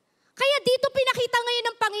 Kaya dito pinakita ngayon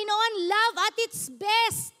ng Panginoon, love at its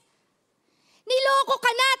best. Niloko ka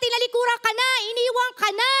na, tinalikuran ka na, iniwang ka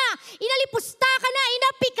na, inalipusta ka na,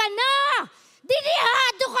 inapi ka na,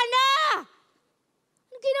 dinihado ka na.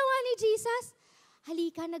 Anong ginawa ni Jesus?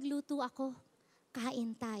 Halika, nagluto ako,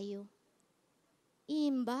 kain tayo.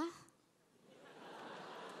 Imba?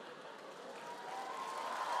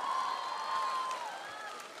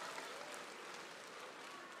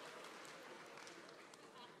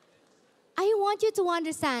 I want you to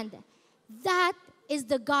understand, that is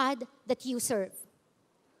the God that you serve.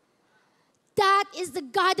 That is the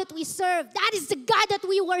God that we serve. That is the God that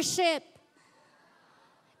we worship.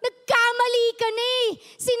 Nagkamali ka na eh.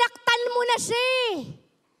 Sinaktan mo na siya eh.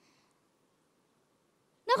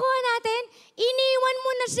 Nakuha natin, iniwan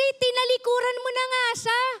mo na siya, tinalikuran mo na nga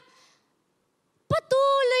siya.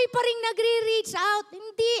 Patuloy pa rin nagre-reach out.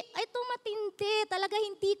 Hindi, ito matindi. Talaga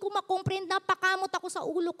hindi ko makomprehend. Napakamot ako sa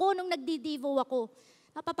ulo ko nung nagdi-devo ako.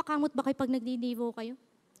 Napapakamot ba kayo pag nagdi-devo kayo?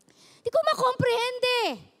 Hindi ko makomprehend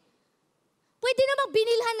eh. Pwede namang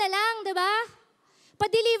binilhan na lang, di ba?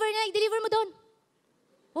 Pa-deliver na, i-deliver mo doon.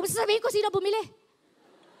 Huwag mo sasabihin ko sino bumili.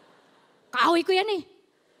 Kaaway ko yan eh.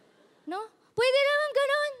 No? Pwede naman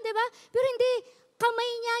ganun, di ba? Pero hindi,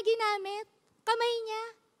 kamay niya ginamit. Kamay niya.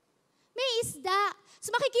 May isda.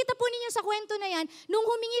 So makikita po ninyo sa kwento na yan, nung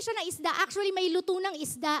humingi siya ng isda, actually may luto ng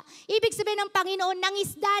isda. Ibig sabihin ng Panginoon, nang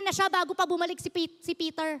isda na siya bago pa bumalik si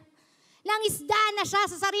Peter. Nang isda na siya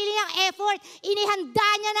sa sarili niyang effort. Inihanda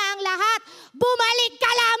niya na ang lahat. Bumalik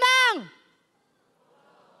ka lamang!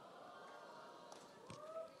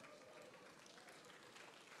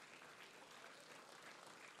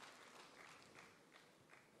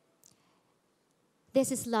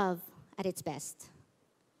 This is love at its best.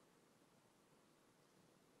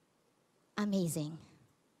 Amazing.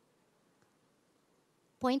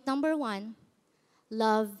 Point number 1,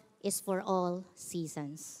 love is for all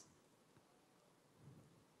seasons.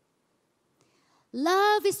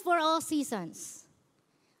 Love is for all seasons.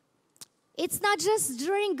 It's not just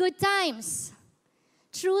during good times.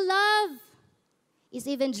 True love is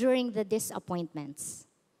even during the disappointments.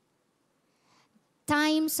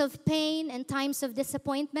 Times of pain and times of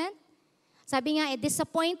disappointment. Sabi nga,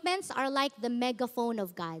 disappointments are like the megaphone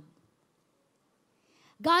of God.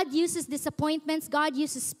 God uses disappointments, God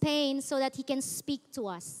uses pain so that He can speak to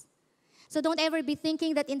us. So don't ever be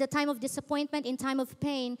thinking that in the time of disappointment, in time of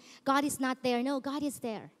pain, God is not there. No, God is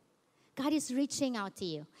there. God is reaching out to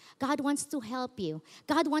you. God wants to help you.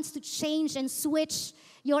 God wants to change and switch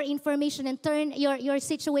your information and turn your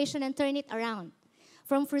situation and turn it around.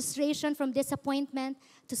 From frustration, from disappointment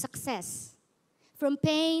to success. From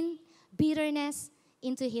pain, bitterness,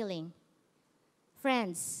 into healing.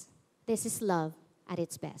 Friends, this is love at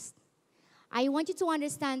its best. I want you to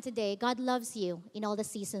understand today, God loves you in all the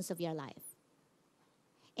seasons of your life.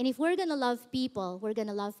 And if we're going to love people, we're going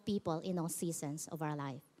to love people in all seasons of our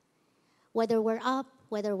life. Whether we're up,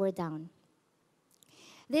 whether we're down.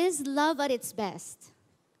 This is love at its best.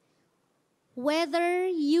 Whether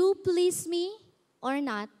you please me or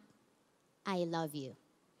not, I love you.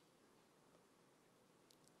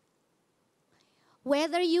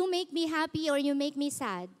 Whether you make me happy or you make me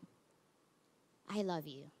sad, I love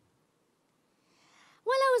you.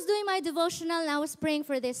 While I was doing my devotional and I was praying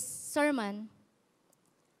for this sermon,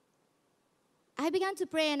 I began to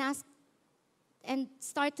pray and ask and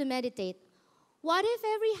start to meditate. What if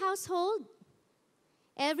every household,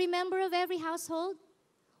 every member of every household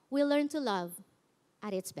will learn to love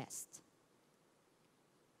at its best?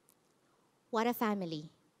 What a family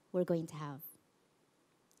we're going to have.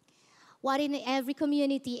 What in every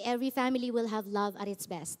community, every family will have love at its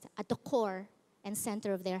best, at the core and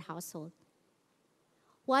center of their household.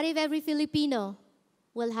 What if every Filipino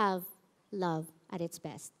will have love at its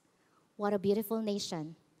best? What a beautiful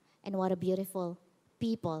nation and what a beautiful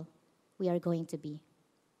people we are going to be.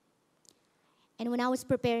 And when I was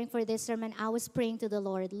preparing for this sermon, I was praying to the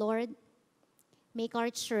Lord, Lord, make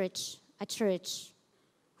our church a church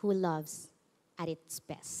who loves at its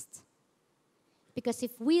best. Because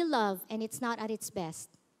if we love and it's not at its best,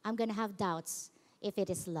 I'm going to have doubts if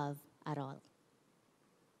it is love at all.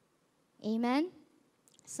 Amen?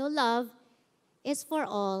 So love is for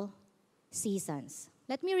all seasons.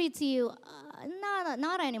 Let me read to you,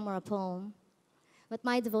 not anymore a poem, but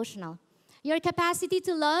my devotional. Your capacity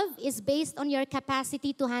to love is based on your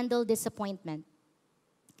capacity to handle disappointment.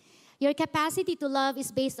 Your capacity to love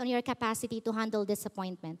is based on your capacity to handle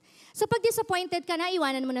disappointment. So pag disappointed ka na,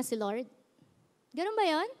 iwanan mo na si Lord? Ganun ba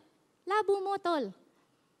yun? Labo mo, tol.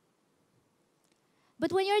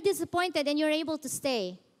 But when you're disappointed and you're able to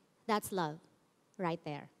stay, that's love right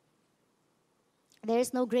there. There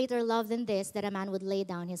is no greater love than this, that a man would lay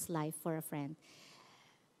down his life for a friend.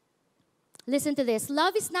 Listen to this.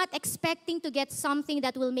 Love is not expecting to get something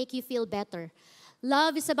that will make you feel better.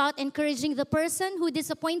 Love is about encouraging the person who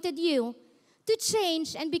disappointed you to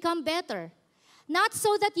change and become better. Not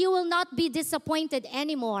so that you will not be disappointed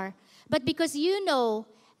anymore, but because you know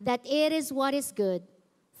that it is what is good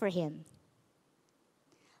for him.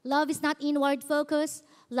 Love is not inward focus.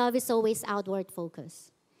 Love is always outward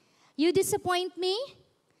focus. You disappoint me?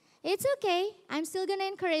 It's okay. I'm still going to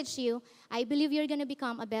encourage you. I believe you're going to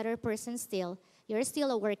become a better person still. You're still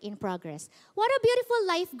a work in progress. What a beautiful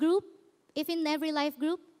life group. If in every life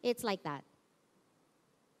group, it's like that.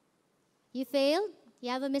 You failed? You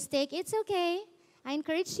have a mistake? It's okay. I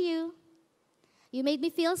encourage you. You made me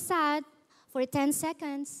feel sad for 10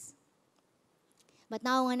 seconds. But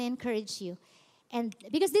now I want to encourage you. And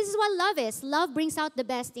because this is what love is. Love brings out the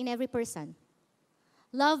best in every person.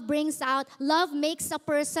 Love makes a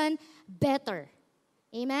person better.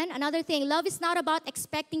 Amen? Another thing, love is not about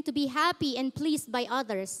expecting to be happy and pleased by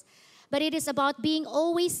others, but it is about being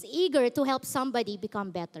always eager to help somebody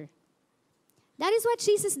become better. That is what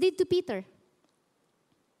Jesus did to Peter.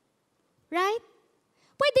 Right?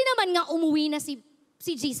 Pwede naman nga umuwi na si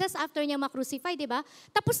Jesus after niya ma-crucify, di ba?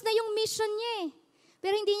 Tapos na yung mission niya eh.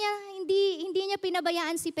 Pero hindi niya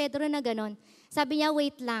pinabayaan si Pedro na ganon. Sabi niya,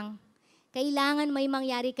 wait lang. Kailangan may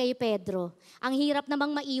mangyari kay Pedro. Ang hirap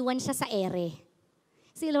namang maiwan siya sa ere.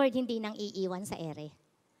 Si Lord hindi nang iiwan sa ere.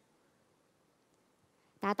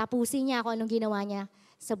 Tatapusin niya kung anong ginawa niya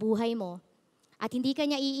sa buhay mo. At hindi ka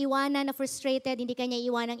niya iiwanan na frustrated, hindi ka niya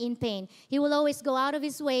iiwanan in pain. He will always go out of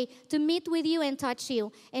His way to meet with you and touch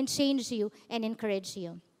you and change you and encourage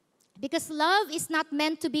you. Because love is not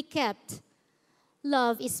meant to be kept.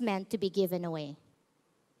 Love is meant to be given away.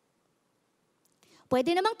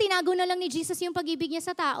 Pwede namang tinago na lang ni Jesus yung pag-ibig niya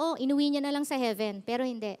sa tao. Inuwi niya na lang sa heaven. Pero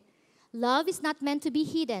hindi. Love is not meant to be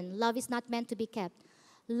hidden. Love is not meant to be kept.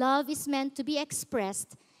 Love is meant to be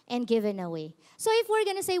expressed and given away. So if we're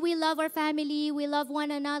gonna say we love our family, we love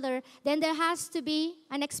one another, then there has to be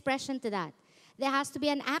an expression to that. There has to be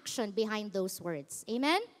an action behind those words.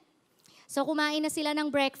 Amen? So kumain na sila ng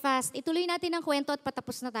breakfast. Ituloy natin ang kwento at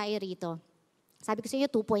patapos na tayo rito. Sabi ko sa inyo,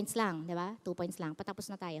 2 points lang, di ba? 2 points lang, patapos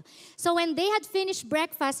na tayo. So when they had finished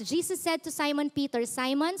breakfast, Jesus said to Simon Peter,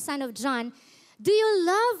 Simon, son of John, do you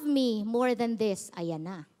love me more than this? Ayan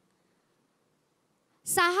na.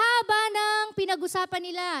 Sa haba ng pinag-usapan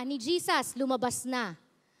nila ni Jesus, lumabas na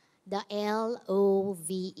the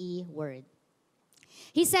L-O-V-E word.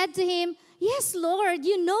 He said to him, yes, Lord,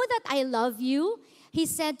 you know that I love you. He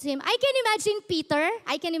said to him, I can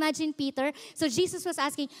imagine Peter. So Jesus was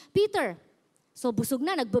asking, Peter, so busog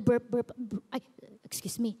na, nagbe-burp. Ay,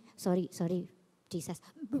 excuse me. Sorry, Jesus.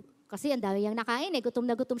 Kasi ang dami niyang nakain eh. Gutom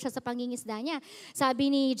na gutom siya sa pangingisda niya. Sabi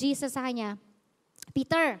ni Jesus sa kanya,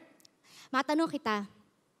 Peter, matanong kita,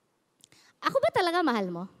 ako ba talaga mahal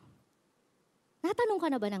mo? Natanong ka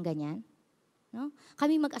na ba ng ganyan? No?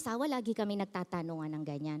 Kami mag-asawa, lagi kami nagtatanungan ng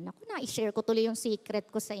ganyan. Naku, na-share ko tuloy yung secret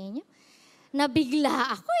ko sa inyo.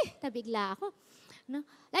 Nabigla ako. No?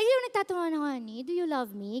 Lagi yung nagtatanungan ako, do you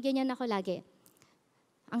love me? Ganyan ako lagi.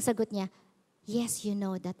 Ang sagot niya, yes, you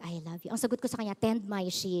know that I love you. Ang sagot ko sa kanya, tend my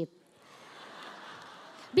sheep.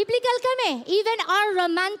 Biblical kami. Even our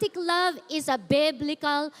romantic love is a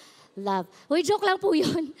biblical love. Uy, joke lang po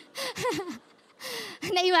yun.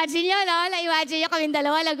 Na-imagine niyo, no? Na-imagine niyo kaming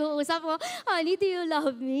dalawa, nag-uusap po. Honey, do you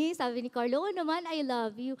love me? Sabi ni Carlo, oo naman, I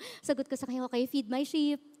love you. Sagot ko sa kanya, okay, feed my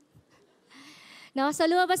sheep. No? So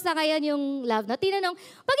lumabas na kaya yung love. No? Tinanong,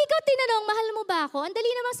 pag ikaw tinanong, mahal mo ba ako? Ang dali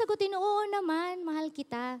namang sagutin, oo naman, mahal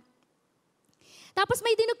kita. Tapos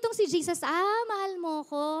may dinugtong si Jesus, mahal mo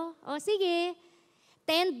ko. O sige,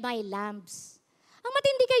 tend my lambs. Ang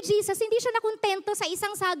matindi kay Jesus, hindi siya nakontento sa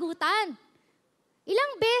isang sagutan.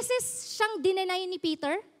 Ilang beses siyang dinenay ni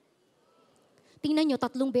Peter? Tingnan nyo,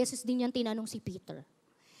 3 beses din yan tinanong si Peter.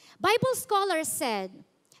 Bible scholars said,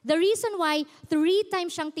 the reason why 3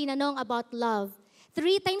 times siyang tinanong about love,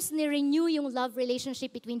 3 times ni-renew yung love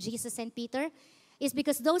relationship between Jesus and Peter, is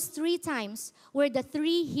because those 3 times were the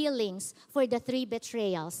 3 healings for the 3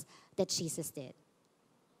 betrayals that Jesus did.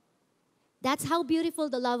 That's how beautiful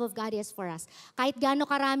the love of God is for us. Kahit gaano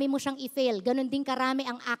karami mo siyang i-fail, ganun din karami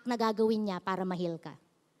ang act na gagawin niya para ma-heal ka.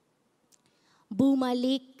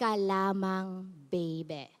 Bumalik ka lamang,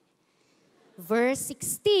 baby. Verse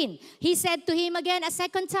 16, he said to him again a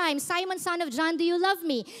second time, Simon, son of John, do you love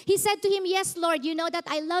me? He said to him, yes, Lord, you know that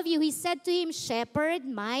I love you. He said to him, shepherd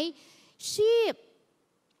my sheep.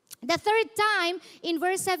 The third time, in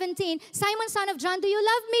verse 17, Simon, son of John, do you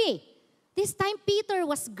love me? This time Peter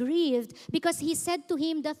was grieved because he said to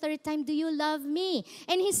him the third time, do you love me?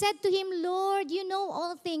 And he said to him, Lord, you know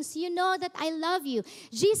all things. You know that I love you.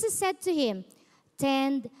 Jesus said to him,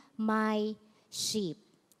 tend my sheep.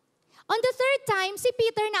 On the third time, si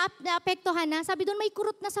Peter naapektuhan na. Sabi doon, may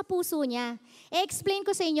kurot na sa puso niya. I-explain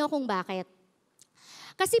ko sa inyo kung bakit.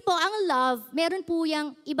 Kasi po, ang love, meron po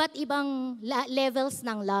yung iba't ibang levels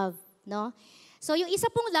ng love. No? So yung isa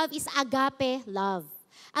pong love is agape love.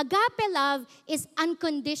 Agape love is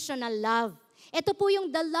unconditional love. Ito po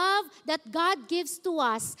yung the love that God gives to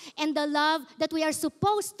us and the love that we are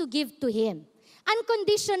supposed to give to Him.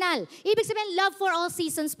 Unconditional. Ibig sabihin, love for all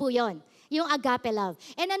seasons po yon. Yung agape love.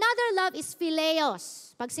 And another love is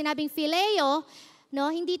phileos. Pag sinabing phileo, no,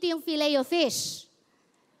 hindi ito yung phileo fish.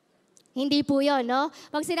 Hindi po yon, no?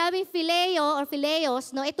 Pag sinabing phileo or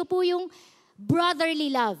phileos, no, ito po yung brotherly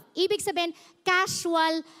love. Ibig sabihin,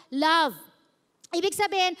 casual love. Ibig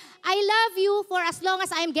sabihin, I love you for as long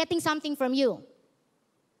as I'm getting something from you.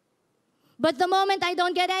 But the moment I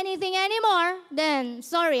don't get anything anymore, then,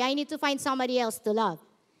 sorry, I need to find somebody else to love.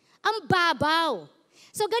 Ang babaw.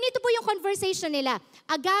 So ganito po yung conversation nila.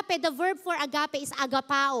 Agape, the verb for agape is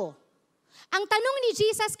agapao. Ang tanong ni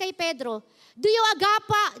Jesus kay Pedro, do you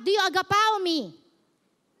agapao me?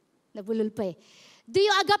 Nabulol pa eh. Do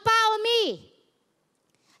you agapao me?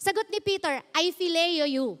 Sagot ni Peter, I phileo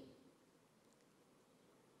you.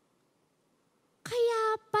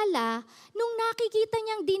 Kaya pala, nung nakikita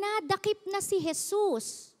niyang dinadakip na si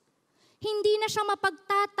Jesus, hindi na siya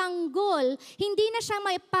mapagtatanggol, hindi na siya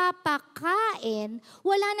maipapakain,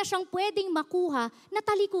 wala na siyang pwedeng makuha,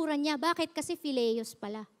 natalikuran niya. Bakit? Kasi phileos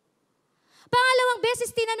pala. Pangalawang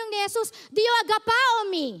beses tinanong ni Jesus, do you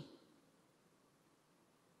agapao me?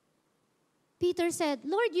 Peter said,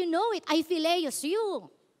 Lord, you know it, I phileos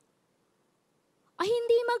you. Ay,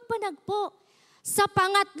 hindi magpanagpo. Sa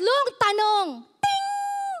pangatlong tanong,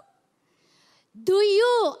 do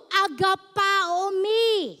you agapao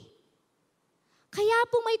me? Kaya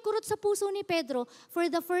po may kurot sa puso ni Pedro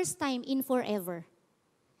for the first time in forever.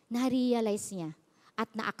 Na-realize niya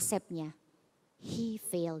at na-accept niya, he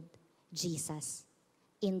failed Jesus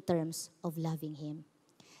in terms of loving Him.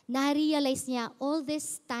 Na-realize niya, all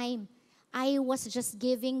this time, I was just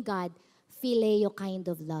giving God phileo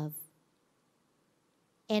kind of love.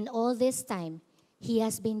 And all this time, He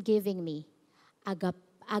has been giving me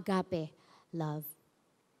agape love.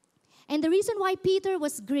 And the reason why Peter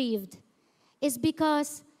was grieved is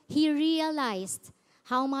because he realized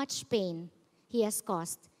how much pain he has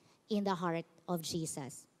caused in the heart of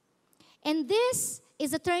Jesus. And this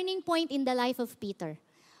is a turning point in the life of Peter.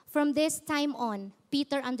 From this time on,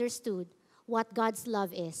 Peter understood what God's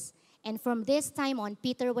love is. And from this time on,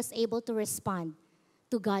 Peter was able to respond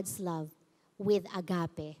to God's love with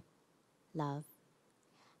agape love.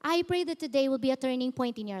 I pray that today will be a turning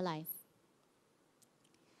point in your life.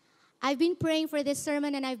 I've been praying for this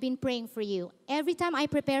sermon and I've been praying for you. Every time I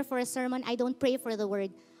prepare for a sermon, I don't pray for the word.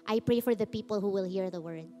 I pray for the people who will hear the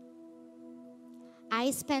word. I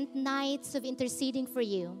spent nights of interceding for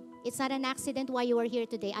you. It's not an accident why you are here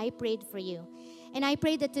today. I prayed for you. And I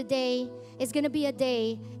pray that today is going to be a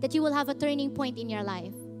day that you will have a turning point in your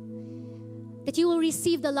life. That you will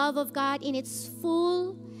receive the love of God in its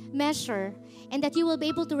full measure. And that you will be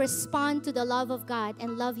able to respond to the love of God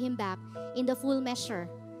and love Him back in the full measure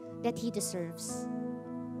that He deserves.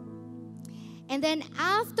 And then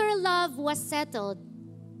after love was settled,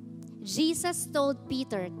 Jesus told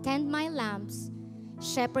Peter, tend my lambs,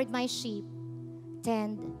 shepherd my sheep,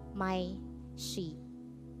 tend my sheep.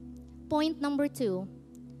 Point number 2,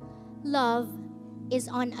 love is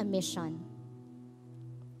on a mission.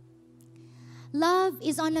 Love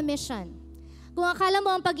is on a mission. Kung akala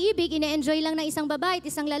mo ang pag-ibig, ine-enjoy lang ng isang babae at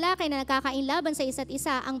isang lalaki na nagkakainlaban sa isa't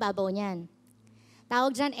isa, ang babaw niyan.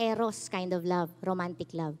 Tawag dyan, eros kind of love,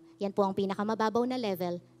 romantic love. Yan po ang pinakamababaw na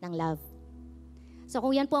level ng love. So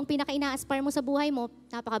kung yan po ang pinaka-ina-aspire mo sa buhay mo,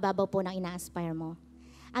 napakababaw po ng ina-aspire mo.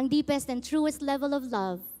 Ang deepest and truest level of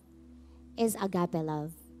love is agape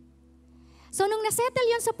love. So nung nasettle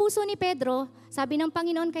yon sa puso ni Pedro, sabi ng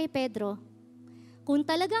Panginoon kay Pedro, kung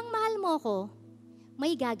talagang mahal mo ko,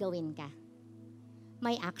 may gagawin ka.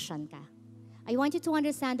 May action ka. I want you to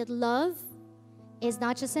understand that love is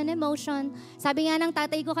not just an emotion. Sabi nga ng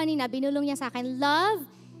tatay ko kanina, binulong niya sa akin, love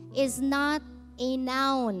is not a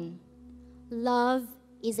noun. Love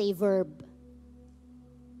is a verb.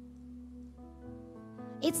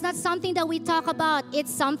 It's not something that we talk about.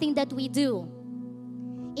 It's something that we do.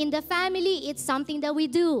 In the family, it's something that we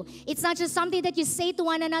do. It's not just something that you say to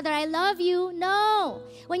one another, I love you. No.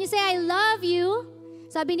 When you say, I love you,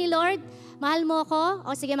 sabi ni Lord, mahal mo ko?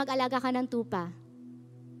 O sige, mag-alaga ka ng tupa.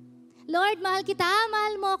 Lord, mahal kita,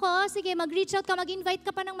 mahal mo ko. Sige, mag-reach out ka, mag-invite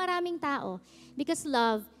ka pa ng maraming tao. Because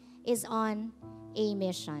love is on a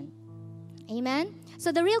mission. Amen?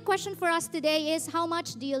 So the real question for us today is, how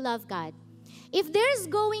much do you love God? If there's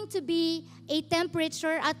going to be a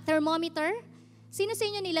temperature at thermometer, sino sa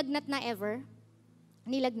inyo nilagnat na ever?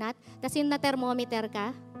 Nilagnat? Tapos yung na-thermometer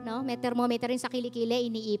ka? No? May thermometer rin sa kilikili,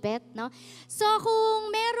 iniipit. No? So kung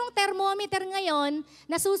merong thermometer ngayon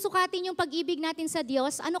na susukatin yung pag-ibig natin sa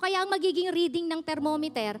Diyos, ano kaya ang magiging reading ng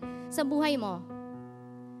thermometer sa buhay mo?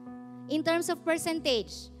 In terms of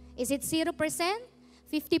percentage, is it 0%,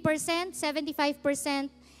 50%, 75%,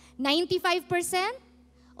 95%,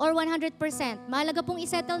 or 100%? Mahalaga pong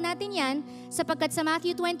isettle natin yan sapagkat sa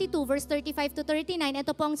Matthew 22 verse 35 to 39,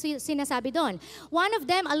 ito pong sinasabi doon. One of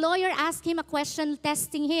them, a lawyer asked him a question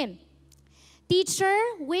testing him. Teacher,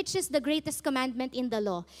 which is the greatest commandment in the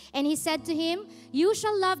law? And he said to him, you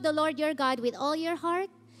shall love the Lord your God with all your heart,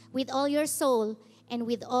 with all your soul, and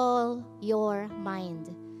with all your mind.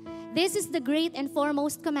 This is the great and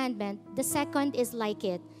foremost commandment. The second is like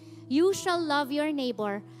it. You shall love your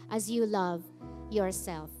neighbor as you love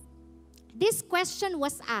yourself. This question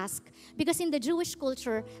was asked because in the Jewish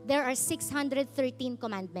culture, there are 613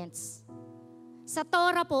 commandments. Sa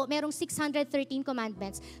Torah po, merong 613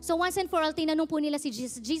 commandments. So once and for all, tinanong po nila si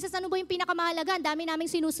Jesus, Jesus, ano ba yung pinakamahalaga? Ang dami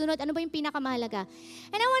naming sinusunod. Ano ba yung pinakamahalaga?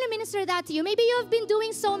 And I want to minister that to you. Maybe you have been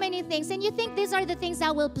doing so many things and you think these are the things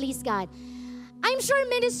that will please God. I'm sure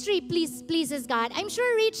ministry pleases God. I'm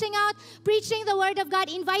sure reaching out, preaching the Word of God,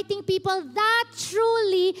 inviting people, that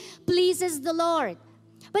truly pleases the Lord.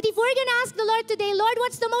 But if we're going to ask the Lord today, Lord,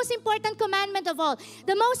 what's the most important commandment of all?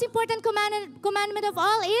 The most important commandment of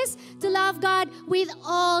all is to love God with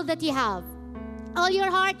all that you have. All your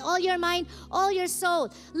heart, all your mind, all your soul.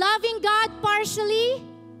 Loving God partially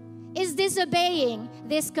is disobeying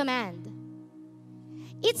this command.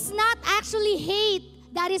 It's not actually hate.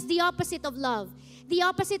 That is the opposite of love. The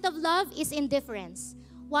opposite of love is indifference.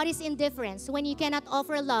 What is indifference? When you cannot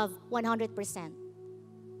offer love 100%.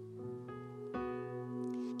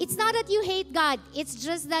 It's not that you hate God. It's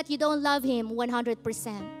just that you don't love Him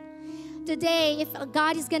 100%. Today, if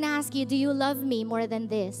God is going to ask you, do you love me more than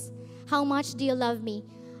this? How much do you love me?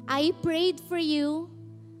 I prayed for you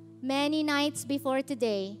many nights before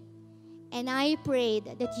today, and I prayed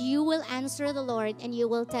that you will answer the Lord and you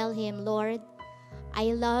will tell Him, Lord,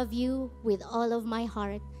 I love you with all of my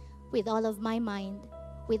heart, with all of my mind,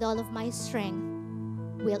 with all of my strength,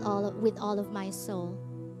 with all of my soul.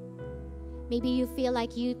 Maybe you feel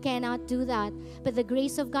like you cannot do that, but the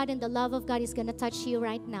grace of God and the love of God is going to touch you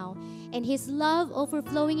right now. And His love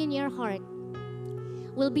overflowing in your heart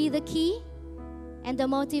will be the key and the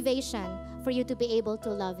motivation for you to be able to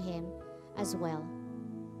love Him as well.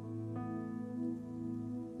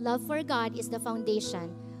 Love for God is the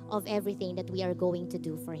foundation of everything that we are going to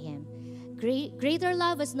do for Him. Greater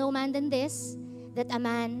love has no man than this, that a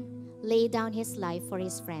man lay down his life for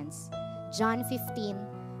his friends. John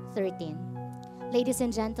 15:13. Ladies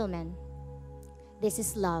and gentlemen, this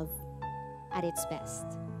is love at its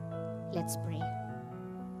best. Let's pray.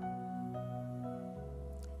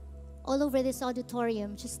 All over this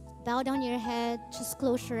auditorium, just bow down your head, just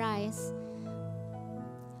close your eyes.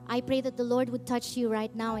 I pray that the Lord would touch you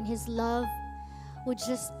right now and His love would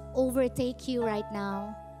just overtake you right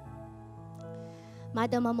now.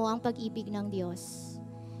 Madama mo ang pag-ibig ng Diyos.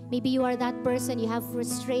 Maybe you are that person, you have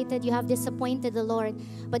frustrated, you have disappointed the Lord.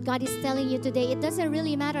 But God is telling you today, it doesn't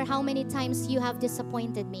really matter how many times you have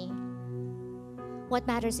disappointed me. What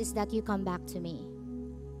matters is that you come back to me.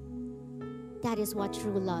 That is what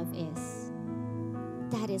true love is.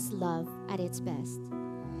 That is love at its best.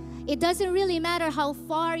 It doesn't really matter how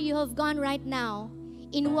far you have gone right now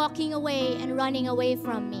in walking away and running away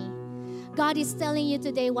from me. God is telling you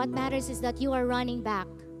today, what matters is that you are running back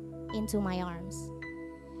into my arms.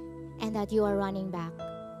 And that you are running back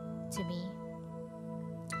to me.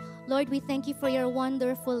 Lord, we thank you for your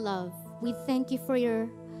wonderful love. We thank you for your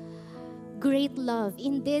great love.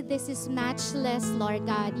 Indeed, this is matchless, Lord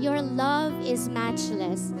God. Your love is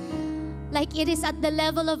matchless. Like it is at the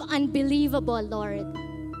level of unbelievable, Lord.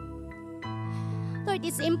 Lord,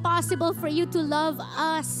 it's impossible for you to love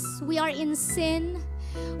us. We are in sin.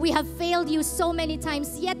 We have failed you so many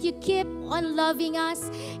times, yet you keep on loving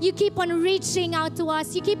us. You keep on reaching out to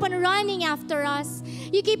us. You keep on running after us.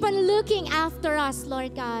 You keep on looking after us,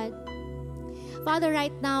 Lord God. Father,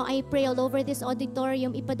 right now, I pray all over this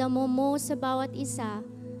auditorium, ipadamo mo sa bawat isa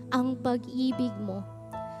ang pag-ibig mo.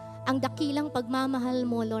 Ang dakilang pagmamahal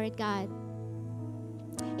mo, Lord God.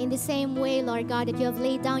 In the same way, Lord God, that you have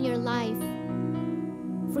laid down your life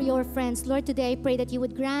for your friends. Lord, today I pray that you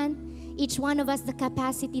would grant each one of us the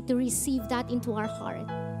capacity to receive that into our heart.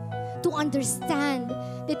 To understand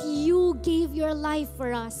that you gave your life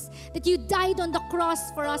for us. That you died on the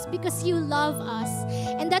cross for us because you love us.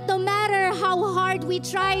 And that no matter how hard we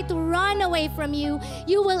try to run away from you,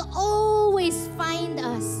 you will always find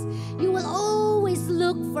us. You will always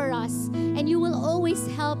look for us. And you will always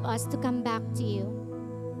help us to come back to you.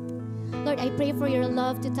 Lord, I pray for your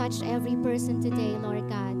love to touch every person today, Lord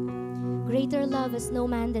God. Greater love has no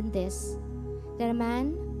man than this, that a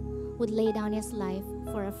man would lay down his life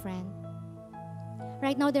for a friend.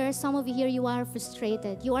 Right now, there are some of you here, you are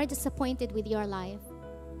frustrated. You are disappointed with your life.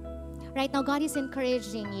 Right now, God is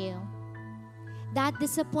encouraging you. That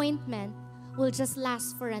disappointment will just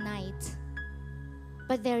last for a night.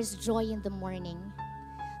 But there's joy in the morning.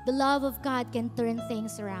 The love of God can turn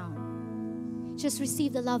things around. Just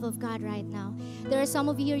receive the love of God right now. There are some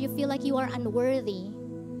of you here, you feel like you are unworthy.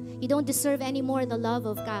 You don't deserve anymore the love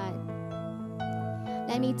of God.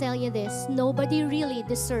 Let me tell you this, nobody really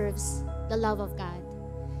deserves the love of God.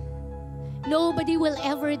 Nobody will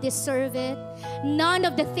ever deserve it. None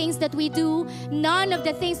of the things that we do, none of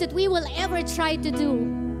the things that we will ever try to do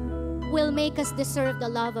will make us deserve the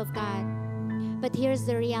love of God. But here's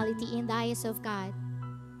the reality in the eyes of God.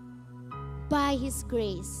 By His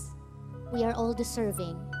grace, we are all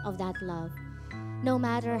deserving of that love. No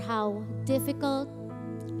matter how difficult,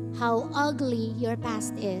 how ugly your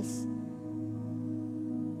past is,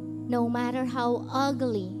 no matter how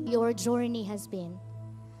ugly your journey has been,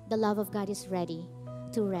 the love of God is ready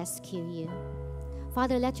to rescue you.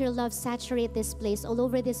 Father, let your love saturate this place, all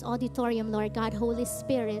over this auditorium, Lord God. Holy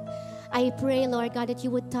Spirit, I pray, Lord God, that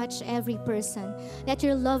you would touch every person. Let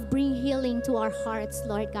your love bring healing to our hearts,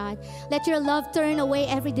 Lord God. Let your love turn away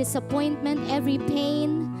every disappointment, every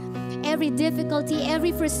pain, every difficulty,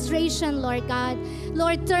 every frustration, Lord God.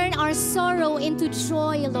 Lord, turn our sorrow into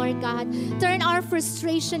joy, Lord God. Turn our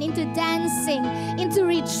frustration into dancing, into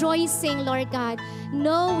rejoicing, Lord God,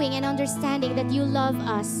 knowing and understanding that you love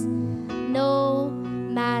us no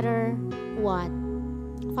matter what.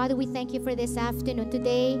 Father, we thank you for this afternoon.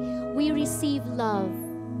 Today, we receive love.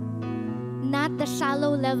 Not the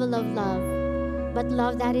shallow level of love, but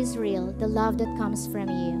love that is real, the love that comes from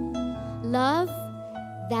you. Love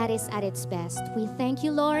that is at its best. We thank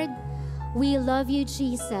you, Lord. We love you,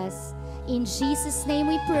 Jesus. In Jesus' name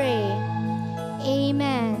we pray.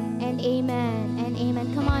 Amen and amen and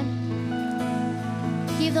amen. Come on.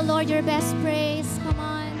 Give the Lord your best praise.